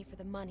pestering me for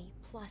the money,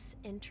 plus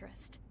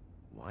interest.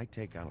 Why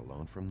take out a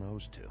loan from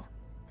those two?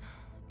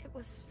 It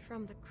was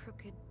from the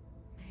Crooked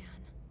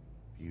Man.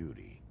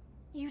 Beauty.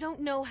 You don't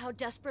know how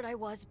desperate I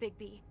was,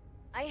 Bigby.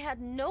 I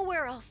had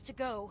nowhere else to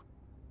go.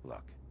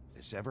 Look, if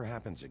this ever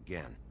happens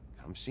again,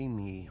 come see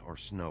me or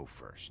Snow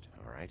first,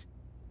 all right?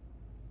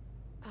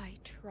 I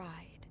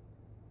tried.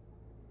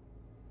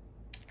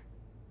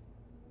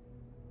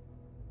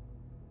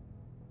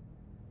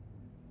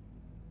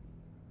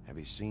 Have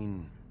you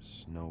seen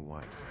Snow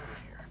White around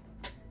here?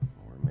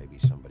 Or maybe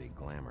somebody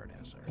glamored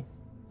as her?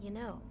 You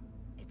know,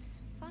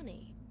 it's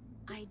funny.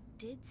 I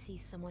did see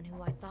someone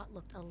who I thought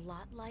looked a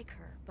lot like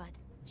her, but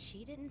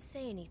she didn't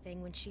say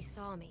anything when she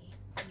saw me,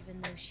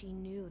 even though she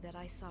knew that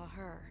I saw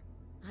her.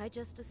 I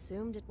just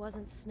assumed it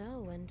wasn't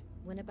Snow and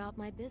went about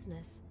my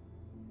business.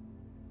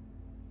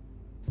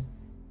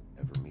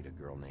 Ever meet a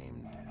girl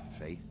named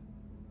Faith?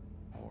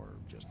 Or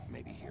just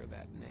maybe hear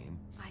that name?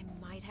 I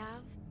might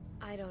have.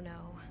 I don't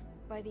know.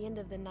 By the end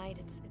of the night,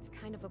 it's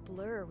kind of a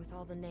blur with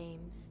all the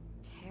names.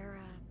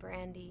 Tara,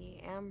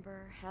 Brandy,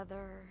 Amber,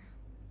 Heather...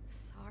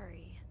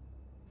 Sorry.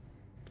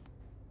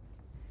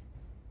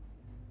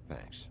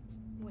 Thanks.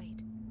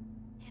 Wait.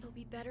 It'll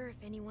be better if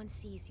anyone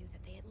sees you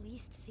that they at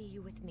least see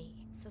you with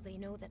me, so they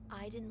know that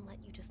I didn't let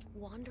you just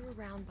wander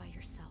around by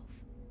yourself.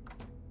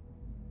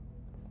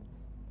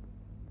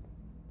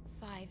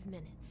 5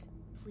 minutes,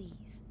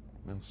 please.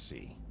 We'll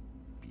see,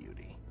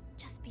 Beauty.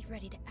 Just be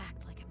ready to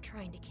act like I'm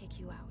trying to kick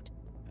you out.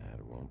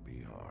 That won't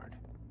be hard.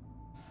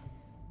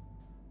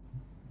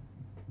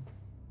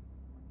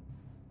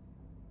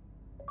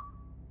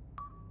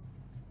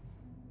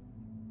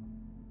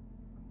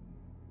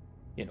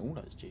 Getting all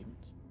those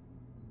achievements.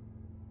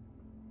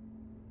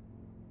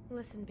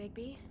 Listen,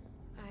 Bigby.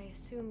 I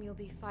assume you'll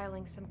be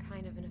filing some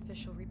kind of an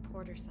official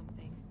report or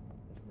something.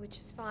 Which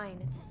is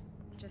fine, it's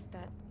just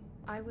that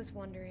I was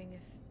wondering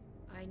if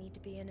I need to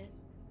be in it.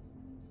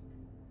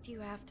 Do you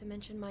have to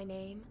mention my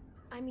name?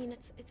 I mean,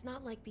 it's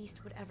not like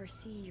Beast would ever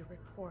see your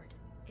report.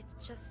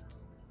 It's just...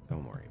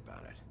 Don't worry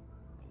about it.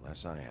 The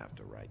less I have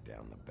to write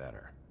down, the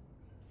better.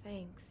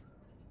 Thanks.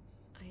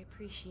 I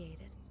appreciate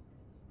it.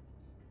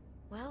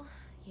 Well,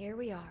 here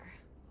we are.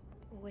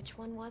 Which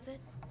one was it?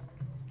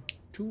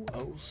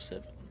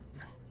 207.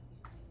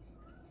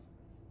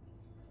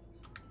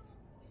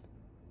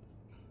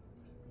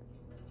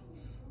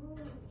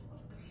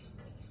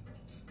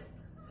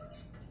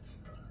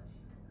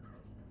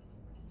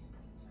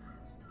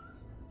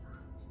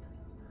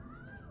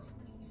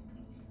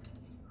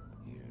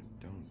 You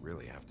don't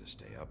really have to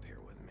stay up here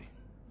with me.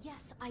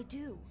 Yes, I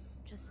do.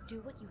 Just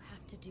do what you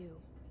have to do.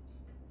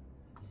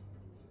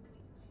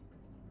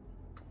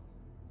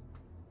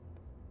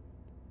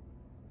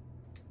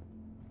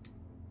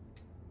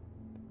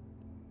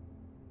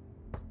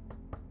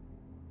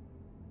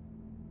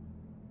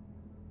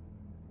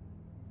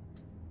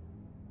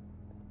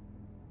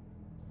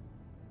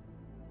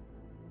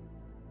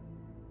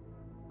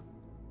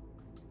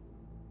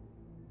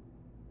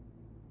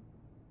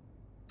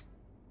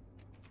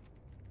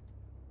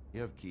 You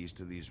have keys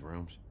to these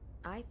rooms?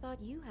 I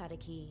thought you had a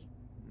key.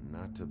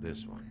 Not to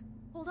this one.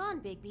 Hold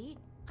on, Bigby.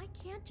 I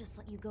can't just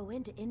let you go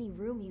into any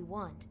room you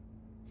want.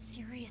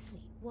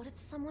 Seriously, what if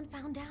someone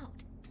found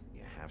out?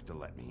 You have to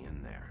let me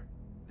in there.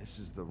 This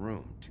is the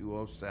room,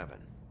 207.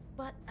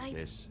 But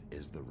This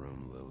is the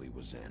room Lily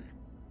was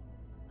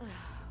in.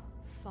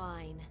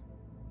 Fine.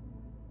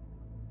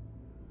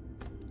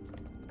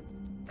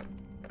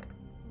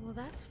 Well,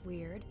 that's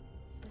weird.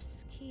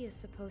 This key is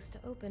supposed to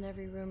open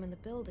every room in the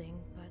building,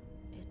 but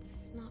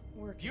it's not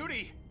working.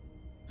 Beauty!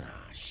 Ah,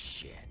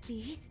 shit.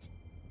 Beast?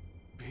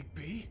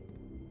 Bigby?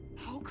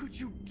 How could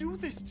you do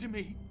this to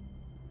me?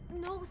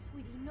 No,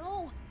 sweetie,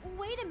 no.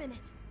 Wait a minute.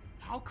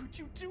 How could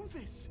you do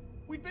this?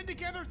 We've been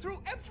together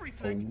through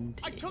everything.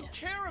 I took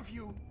care of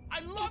you.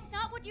 I love... It's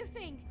not what you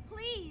think.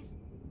 Please.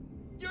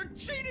 You're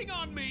cheating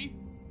on me!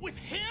 With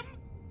him?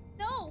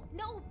 No,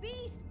 no,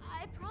 Beast.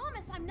 I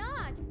promise I'm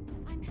not.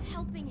 I'm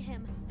helping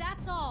him.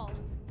 That's all.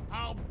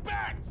 I'll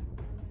bet!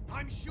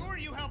 I'm sure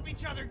you help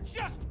each other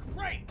just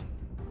great!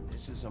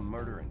 This is a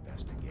murder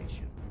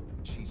investigation.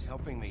 She's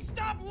helping me.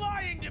 Stop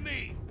lying to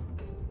me!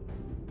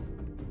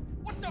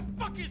 What the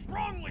fuck is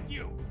wrong with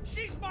you?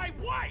 She's my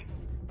wife!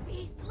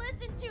 Beast,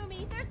 listen to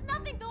me. There's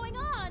nothing going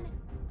on.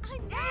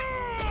 I'm not.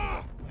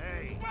 Ah!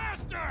 Hey!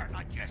 Bastard!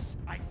 I guess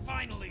I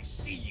finally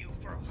see you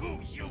for who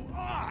you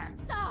are!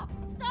 Stop!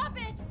 Stop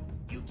it!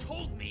 You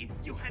told me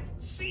you had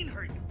seen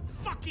her, you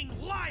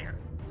fucking liar!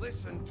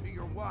 Listen to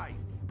your wife.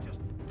 Just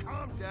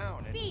calm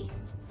down and...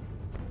 Beast!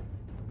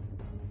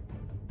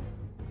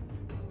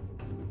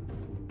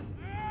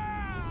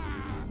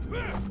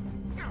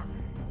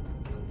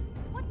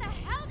 What the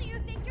hell do you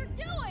think you're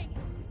doing?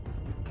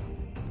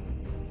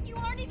 You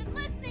aren't even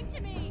listening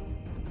to me!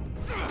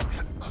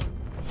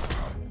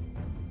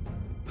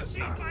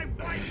 She's my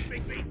wife,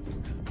 Bigby!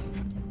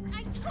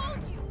 I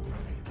told you!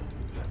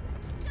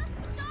 Just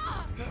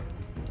stop!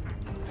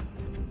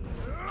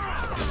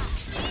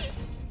 Please!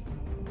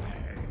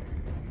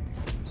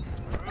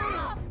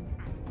 Stop!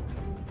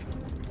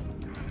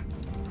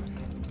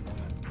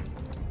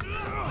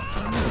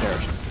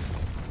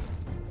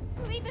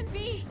 Leave him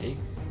be!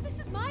 This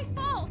is my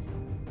fault!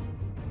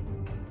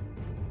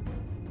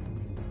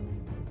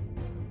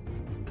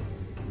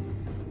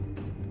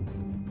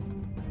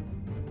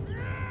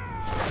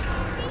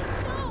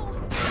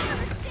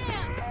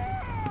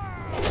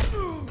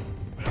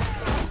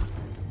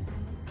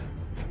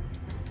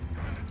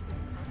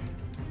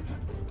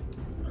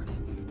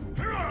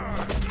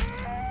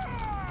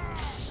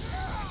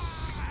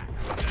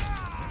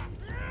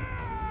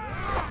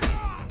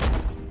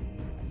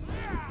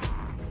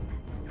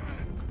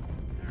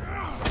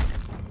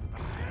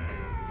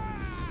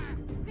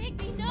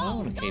 I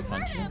want to keep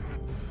punching him.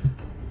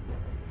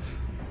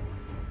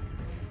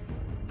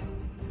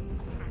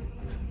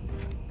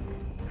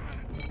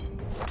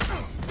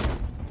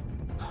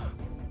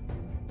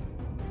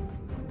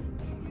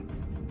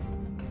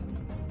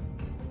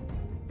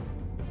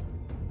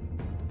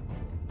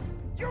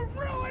 You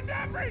ruined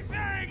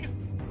everything!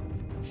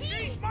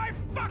 She's my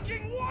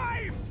fucking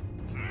wife!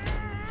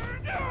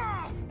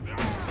 Yeah.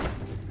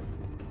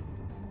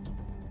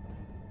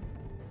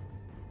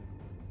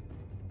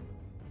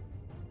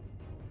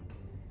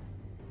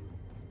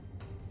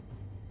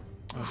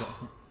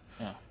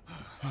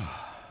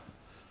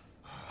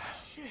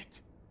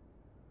 Shit!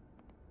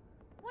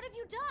 What have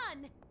you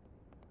done?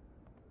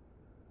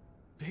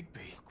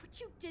 Bigby. Look what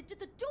you did to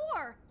the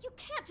door! You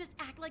can't just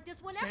act like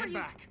this whenever Stand you-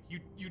 back!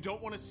 You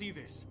don't want to see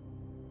this.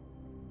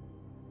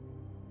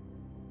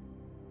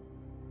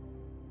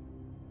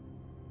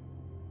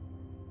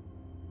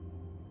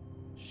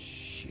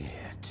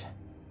 Shit.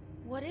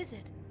 What is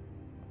it?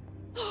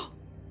 Oh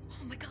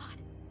my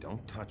god.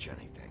 Don't touch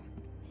anything.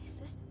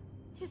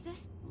 Is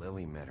this?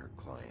 Lily met her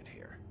client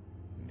here.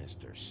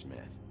 Mr.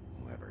 Smith,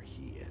 whoever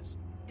he is.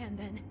 And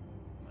then?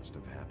 Must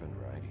have happened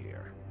right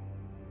here.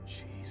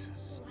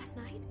 Jesus. Last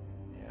night?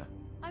 Yeah?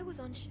 I was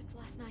on shift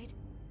last night.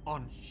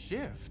 On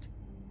shift?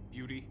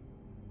 Beauty,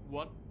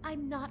 what?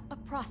 I'm not a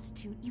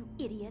prostitute, you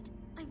idiot.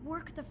 I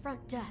work the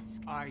front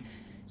desk.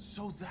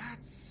 So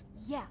that's...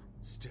 Yeah.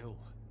 Still,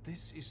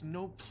 this is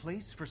no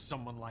place for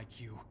someone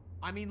like you.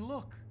 I mean,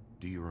 look.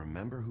 Do you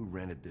remember who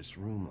rented this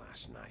room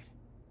last night?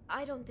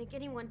 I don't think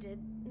anyone did.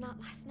 Not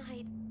last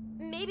night.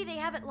 Maybe they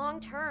have it long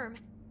term.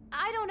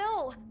 I don't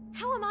know.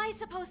 How am I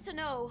supposed to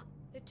know?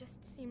 It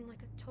just seemed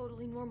like a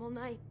totally normal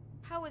night.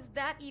 How is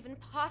that even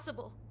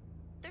possible?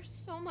 There's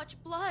so much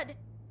blood.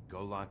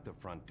 Go lock the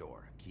front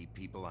door. Keep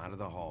people out of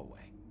the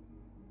hallway.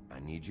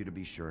 I need you to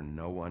be sure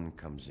no one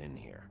comes in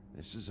here.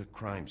 This is a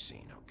crime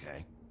scene,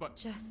 okay? But...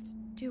 Just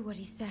do what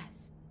he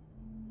says.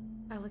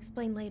 I'll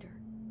explain later,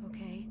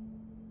 okay?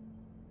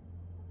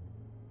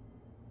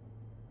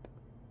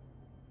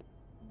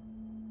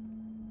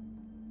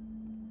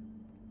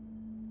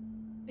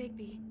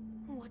 Bigby,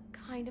 what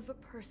kind of a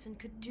person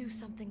could do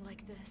something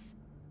like this?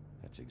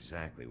 That's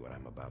exactly what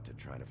I'm about to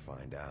try to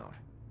find out.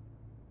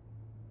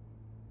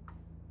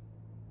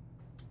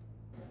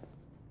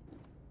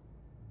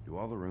 Do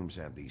all the rooms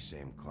have these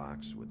same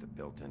clocks with the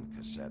built-in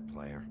cassette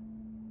player?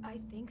 I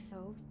think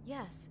so,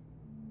 yes.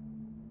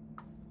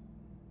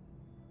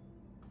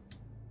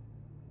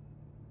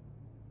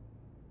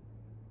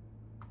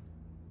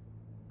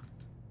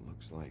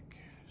 Looks like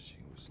she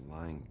was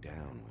lying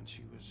down when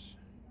she was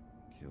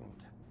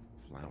killed.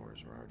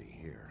 Flowers were already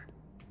here.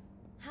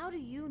 How do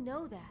you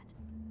know that?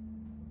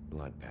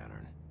 Blood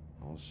pattern.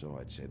 Also,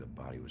 I'd say the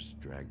body was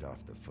dragged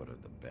off the foot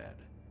of the bed.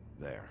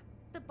 There.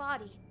 The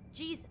body.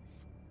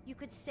 Jesus. You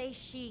could say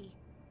she.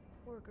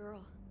 Poor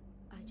girl.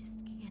 I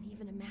just can't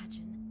even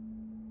imagine.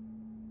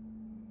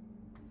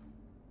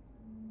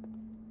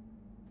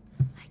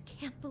 I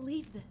can't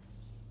believe this.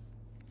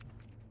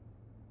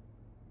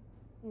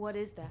 What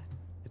is that?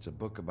 It's a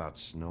book about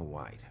Snow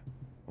White.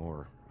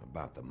 Or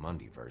about the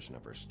Mundy version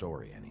of her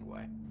story,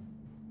 anyway.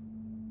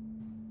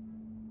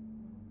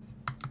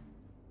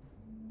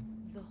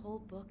 The whole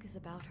book is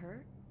about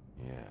her?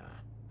 Yeah.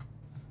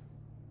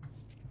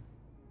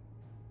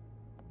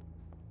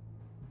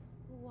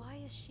 Why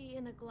is she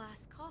in a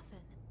glass coffin?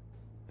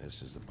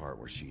 This is the part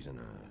where she's in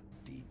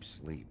a deep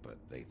sleep, but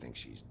they think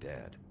she's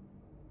dead.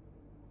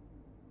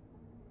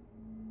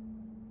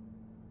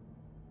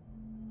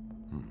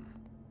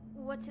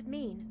 What's it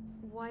mean?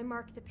 Why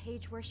mark the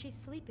page where she's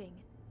sleeping?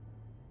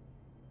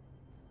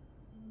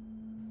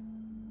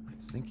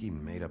 I think he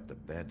made up the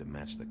bed to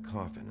match the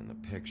coffin in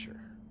the picture.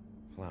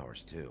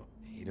 Flowers, too.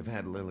 He'd have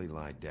had Lily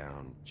lie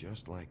down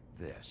just like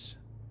this.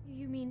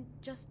 You mean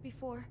just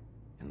before?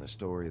 In the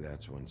story,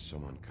 that's when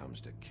someone comes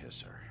to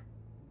kiss her.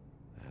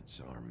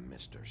 That's our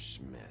Mr.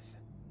 Smith.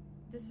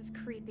 This is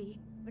creepy.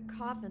 The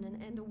coffin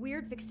and the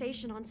weird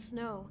fixation on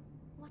Snow.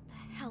 What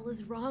the hell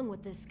is wrong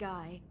with this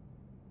guy?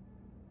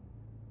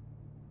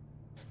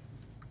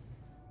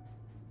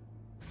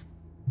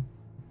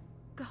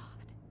 God.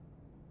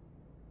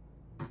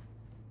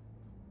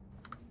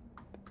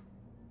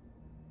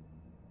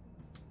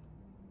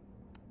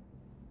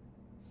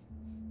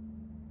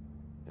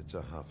 It's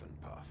a huff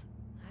and puff.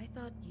 I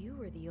thought you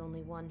were the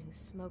only one who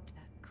smoked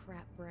that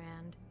crap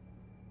brand.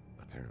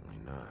 Apparently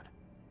not.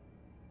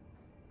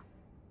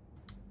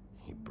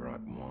 He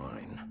brought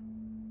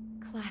wine.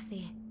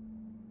 Classy.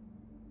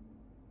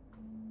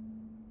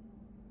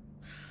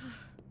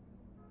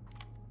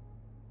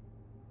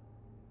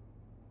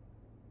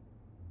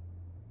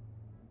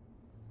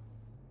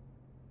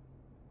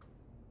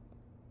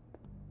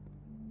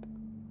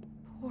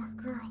 Poor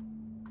girl.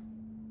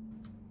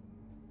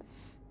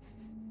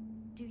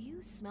 Do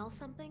you smell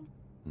something?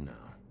 No,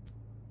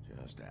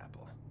 just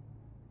apple.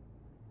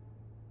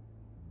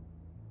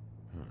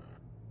 Huh.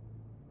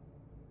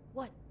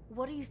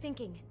 What are you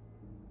thinking?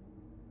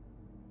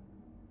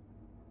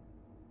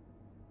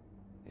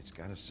 It's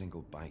got a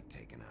single bite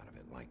taken out of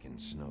it, like in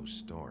Snow's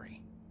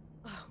story.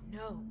 Oh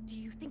no, do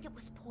you think it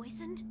was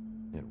poisoned?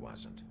 It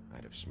wasn't.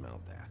 I'd have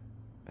smelled that.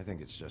 I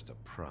think it's just a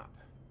prop.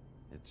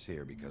 It's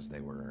here because they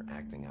were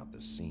acting out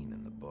the scene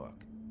in the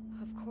book.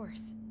 Of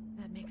course.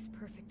 That makes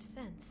perfect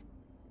sense.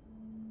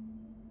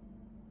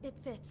 It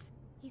fits.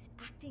 He's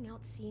acting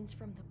out scenes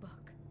from the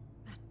book.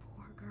 That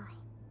poor girl.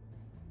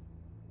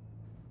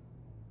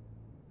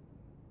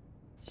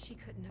 She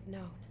couldn't have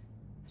known.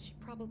 She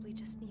probably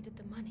just needed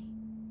the money.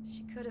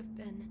 She could have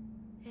been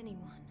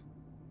anyone.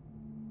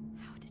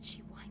 How did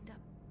she wind up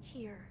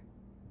here?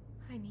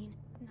 I mean,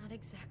 not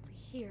exactly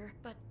here,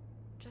 but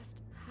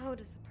just how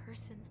does a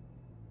person...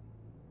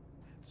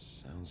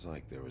 Sounds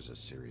like there was a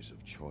series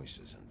of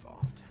choices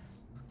involved.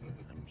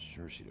 I'm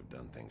sure she'd have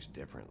done things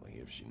differently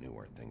if she knew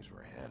where things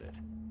were headed.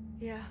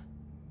 Yeah.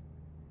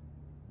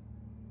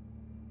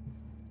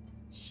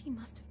 She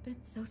must have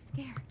been so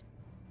scared.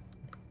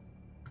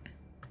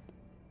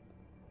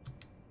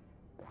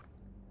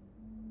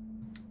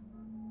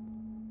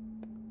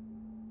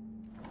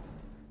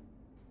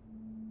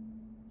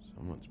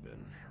 Someone's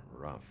been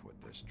rough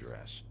with this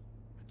dress.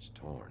 It's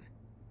torn.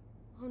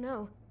 Oh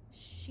no,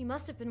 she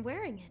must have been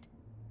wearing it.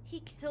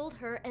 He killed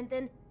her and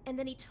then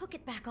he took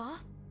it back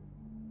off?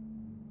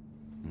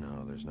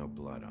 No, there's no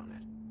blood on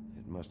it.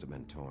 It must have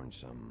been torn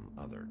some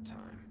other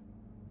time.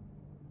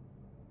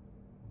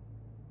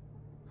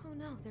 Oh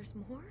no, there's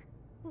more?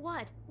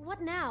 What?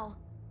 What now?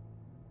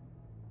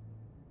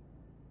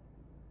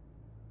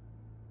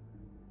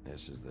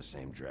 This is the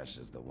same dress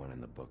as the one in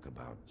the book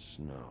about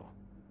Snow.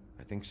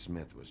 I think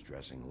Smith was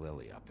dressing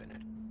Lily up in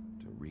it,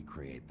 to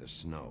recreate the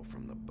Snow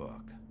from the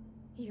book.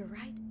 You're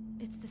right.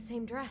 It's the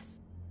same dress.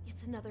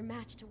 It's another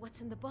match to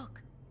what's in the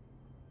book.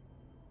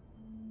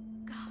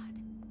 God,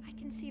 I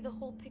can see the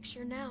whole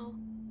picture now.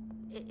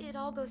 It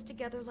all goes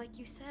together like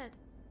you said.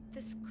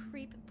 This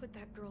creep put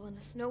that girl in a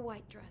Snow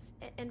White dress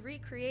and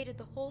recreated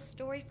the whole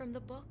story from the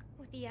book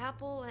with the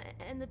apple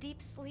and the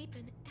deep sleep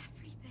and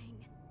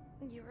everything.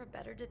 You're a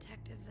better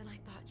detective than I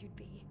thought you'd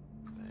be.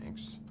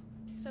 Thanks.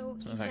 So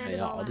he Sounds planned like it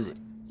all hard, is out.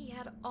 it? He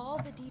had all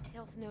the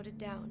details noted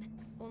down.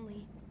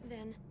 Only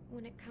then,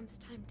 when it comes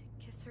time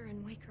to kiss her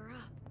and wake her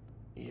up.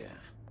 Yeah.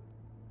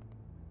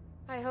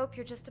 I hope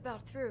you're just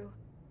about through.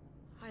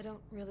 I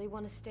don't really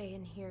want to stay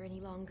in here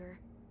any longer.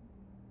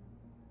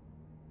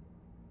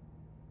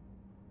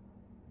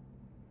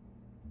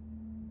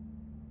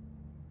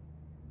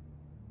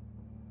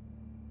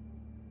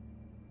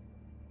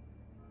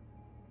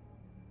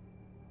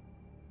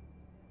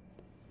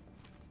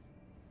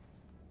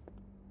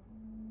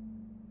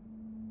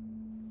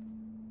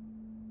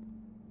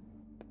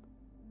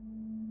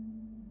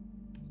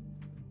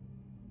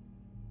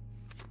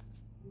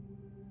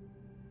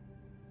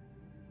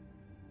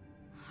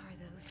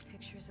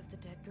 Pictures of the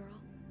dead girl?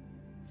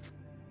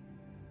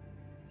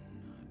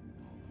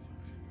 Not all of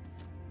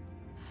them.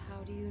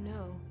 How do you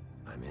know?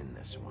 I'm in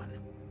this one.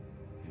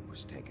 It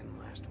was taken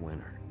last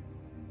winter.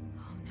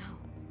 Oh no.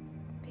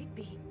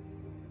 Bigby.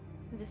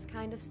 This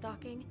kind of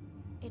stalking,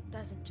 it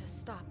doesn't just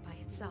stop by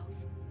itself.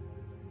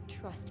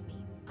 Trust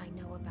me, I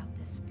know about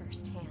this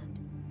firsthand.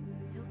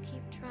 He'll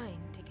keep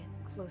trying to get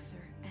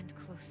closer and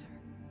closer.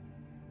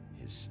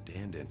 His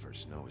stand-in for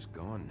Snow is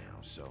gone now,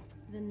 so...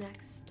 The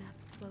next step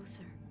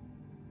closer.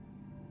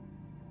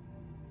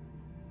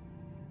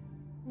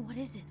 What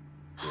is it?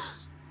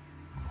 It's...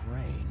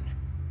 Crane.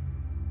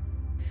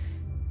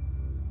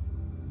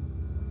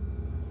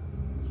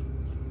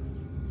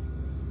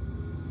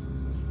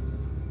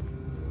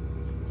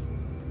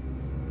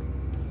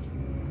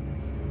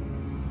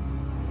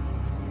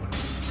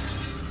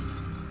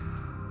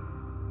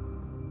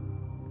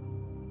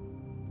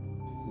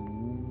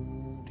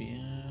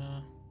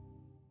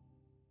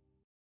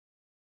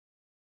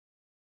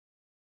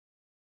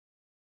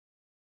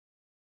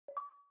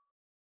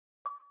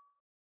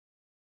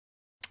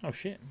 Oh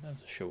shit,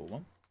 that's a short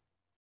one.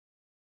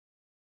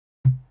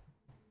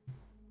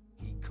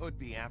 He could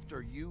be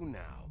after you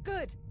now.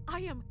 Good. I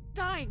am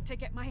dying to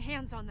get my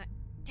hands on that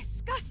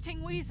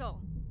disgusting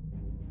weasel.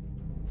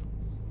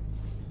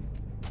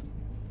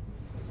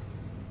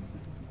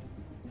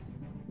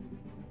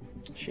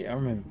 Shit, I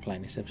remember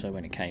playing this episode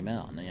when it came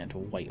out, and then you had to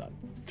wait like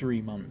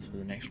 3 months for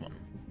the next one.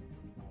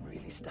 I'm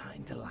really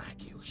starting to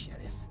like you,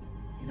 Sheriff.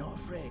 You're not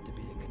afraid to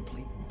be a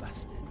complete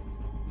bastard.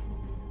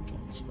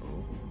 So,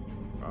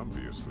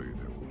 Obviously,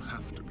 there will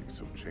have to be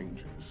some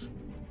changes.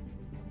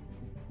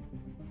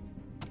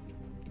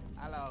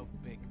 Hello,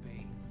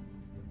 Bigby.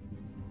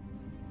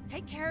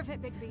 Take care of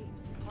it, Bigby,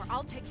 or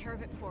I'll take care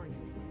of it for you.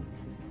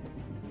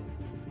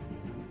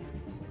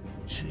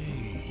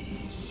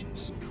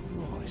 Jesus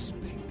Christ,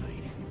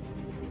 Bigby.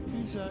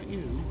 Is that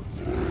you?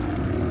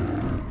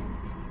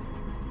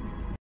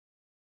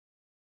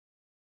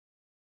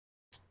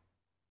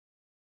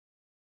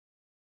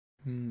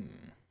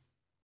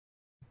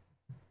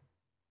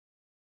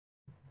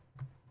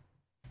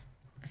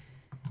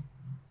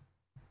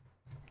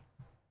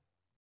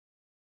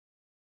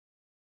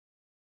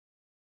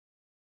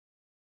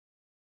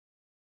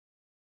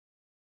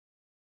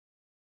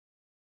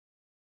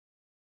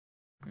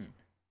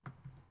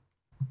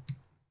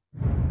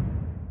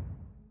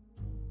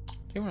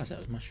 Didn't realise that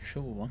was much a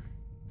shorter one.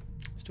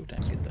 Still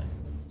damn good though.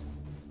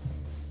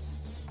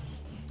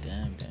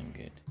 Damn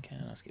good.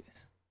 Can I skip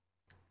this?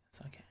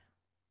 Yes, I can.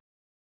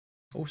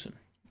 Awesome.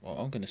 Well,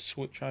 I'm going to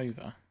switch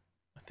over,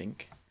 I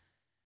think.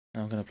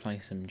 And I'm going to play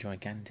some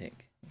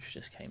Gigantic, which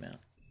just came out.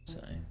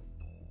 So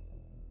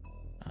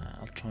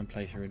I'll try and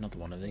play through another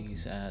one of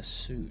these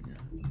soon.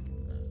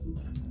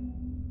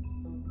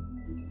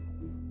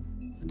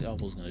 I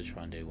was going to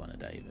try and do one a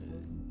day, but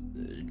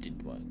it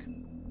didn't work.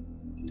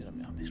 Did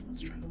I miss one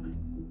straight away?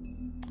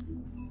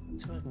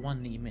 It's like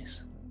one that you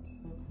miss.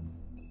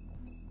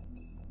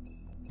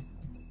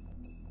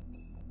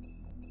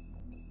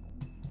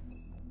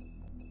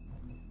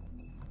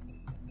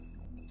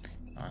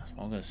 Alright, so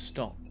I'm going to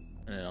stop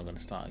and then I'm going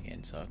to start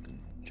again so I can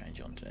change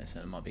it onto this.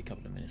 And it might be a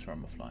couple of minutes where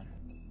I'm offline.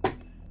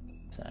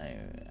 So,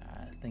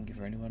 thank you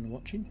for anyone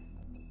watching.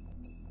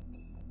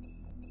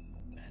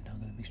 And I'm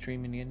going to be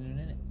streaming again in a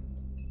minute.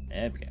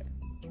 There we go.